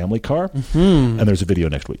the new family car, and there's a video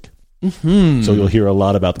next week. So you'll hear a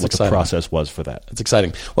lot about what the process was for that. It's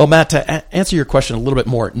exciting. Well, Matt, to answer your question a little bit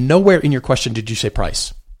more, nowhere in your question did you say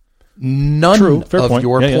price. None of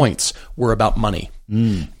your points were about money.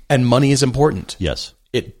 And money is important. Yes.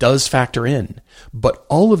 It does factor in. But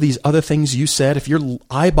all of these other things you said, if you're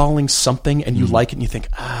eyeballing something and you like it and you think,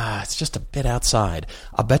 it's just a bit outside,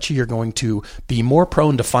 I'll bet you're going to be more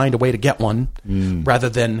prone to find a way to get one rather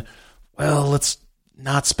than, well, let's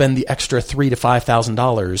not spend the extra $3,000 to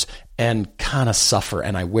 $5,000 and kind of suffer.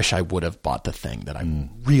 And I wish I would have bought the thing that I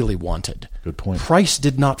really wanted. Good point. Price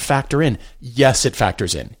did not factor in. Yes, it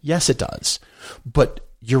factors in. Yes, it does. But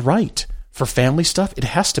you're right. For family stuff, it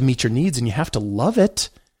has to meet your needs and you have to love it.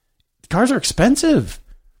 Cars are expensive.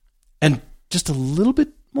 And just a little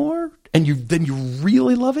bit more, and then you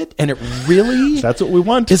really love it, and it really that's what we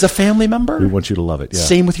want. Is a family member. We want you to love it. Yeah.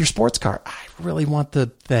 Same with your sports car. I really want the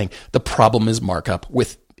thing. The problem is markup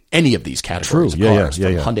with any of these categories of cars, from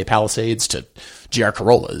Hyundai Palisades to GR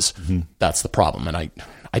Corollas. That's the problem, and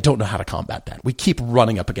I don't know how to combat that. We keep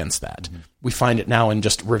running up against that. We find it now in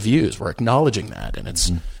just reviews. We're acknowledging that, and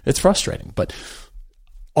it's frustrating. But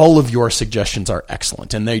all of your suggestions are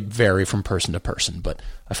excellent, and they vary from person to person. But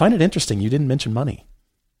I find it interesting you didn't mention money.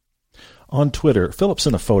 On Twitter, Philip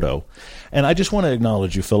sent a photo, and I just want to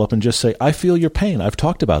acknowledge you, Philip, and just say, I feel your pain. I've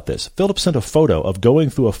talked about this. Philip sent a photo of going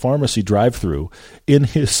through a pharmacy drive-thru in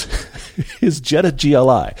his Jetta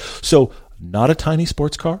GLI. So not a tiny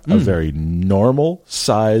sports car, a very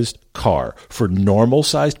normal-sized car for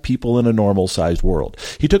normal-sized people in a normal-sized world.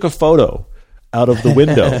 He took a photo out of the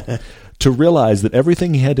window to realize that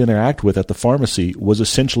everything he had to interact with at the pharmacy was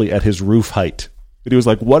essentially at his roof height. And he was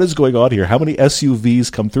like, what is going on here? How many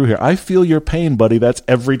SUVs come through here? I feel your pain, buddy. That's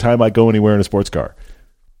every time I go anywhere in a sports car.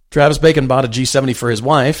 Travis Bacon bought a G70 for his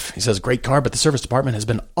wife. He says, great car, but the service department has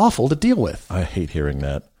been awful to deal with. I hate hearing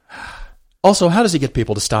that. Also, how does he get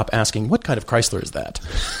people to stop asking, what kind of Chrysler is that?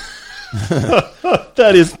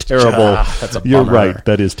 That is terrible. That's a bummer. You're right.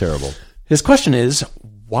 That is terrible. His question is,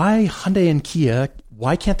 why Hyundai and Kia,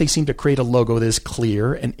 why can't they seem to create a logo that is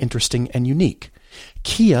clear and interesting and unique?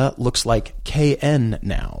 Kia looks like KN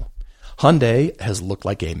now. Hyundai has looked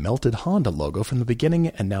like a melted Honda logo from the beginning,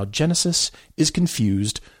 and now Genesis is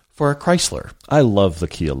confused for a Chrysler. I love the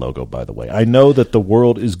Kia logo, by the way. I know that the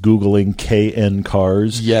world is Googling KN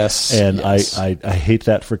cars. Yes. And yes. I hate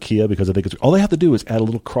that for Kia because I think it's all they have to do is add a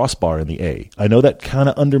little crossbar in the A. I know that kind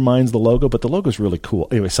of undermines the logo, but the logo is really cool.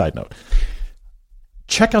 Anyway, side note.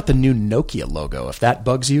 Check out the new Nokia logo if that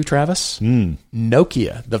bugs you, Travis.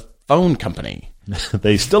 Nokia, the phone company.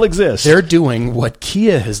 They still exist. They're doing what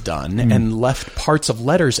Kia has done and left parts of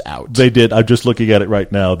letters out. They did. I'm just looking at it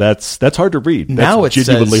right now. That's hard to read. Now That's it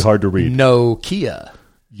genuinely says, hard to read. No Kia.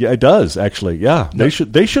 Yeah, it does actually. Yeah, they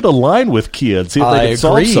should align with Kia and see if they can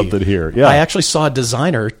solve something here. Yeah, I actually saw a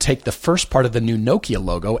designer take the first part of the new Nokia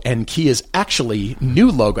logo and Kia's actually new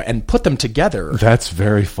logo and put them together. That's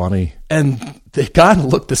very funny. And they kind of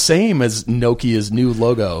look the same as Nokia's new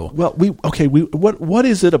logo. Well, what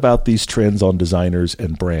is it about these trends on designers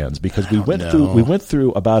and brands? Because we went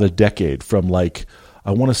through about a decade from like,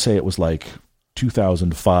 I want to say it was like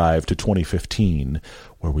 2005 to 2015,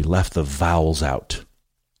 where we left the vowels out.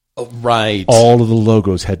 Oh, right. All of the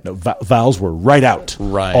logos had no vowels were right out.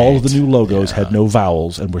 Right. All of the new logos had no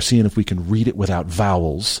vowels, and we're seeing if we can read it without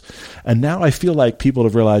vowels. And now I feel like people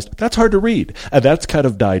have realized that's hard to read, and that's kind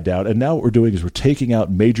of died down. And now what we're doing is we're taking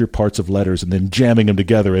out major parts of letters and then jamming them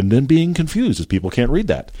together, and then being confused as people can't read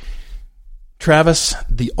that. Travis,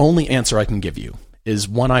 the only answer I can give you is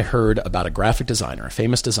one I heard about a graphic designer, a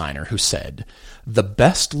famous designer, who said, the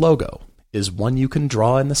best logo is one you can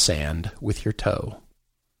draw in the sand with your toe.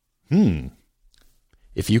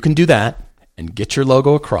 If you can do that and get your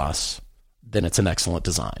logo across, then it's an excellent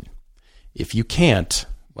design. If you can't,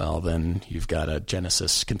 well, then you've got a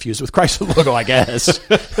Genesis confused with Chrysler logo, I guess.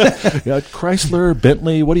 Yeah, Chrysler,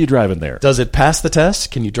 Bentley, what are you driving there? Does it pass the test?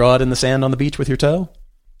 Can you draw it in the sand on the beach with your toe?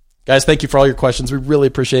 Guys, thank you for all your questions. We really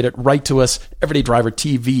appreciate it. Write to us,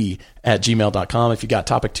 everydaydrivertv@gmail.com. If you got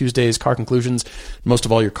Topic Tuesdays, car conclusions, most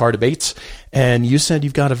of all your car debates. And you said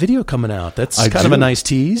you've got a video coming out. That's kind of a nice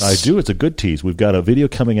tease. I do. It's a good tease. We've got a video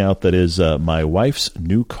coming out that is my wife's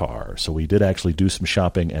new car. So we did actually do some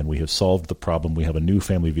shopping, and we have solved the problem. We have a new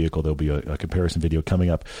family vehicle. There'll be a comparison video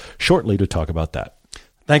coming up shortly to talk about that.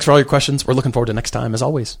 Thanks for all your questions. We're looking forward to next time, as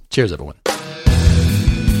always. Cheers, everyone.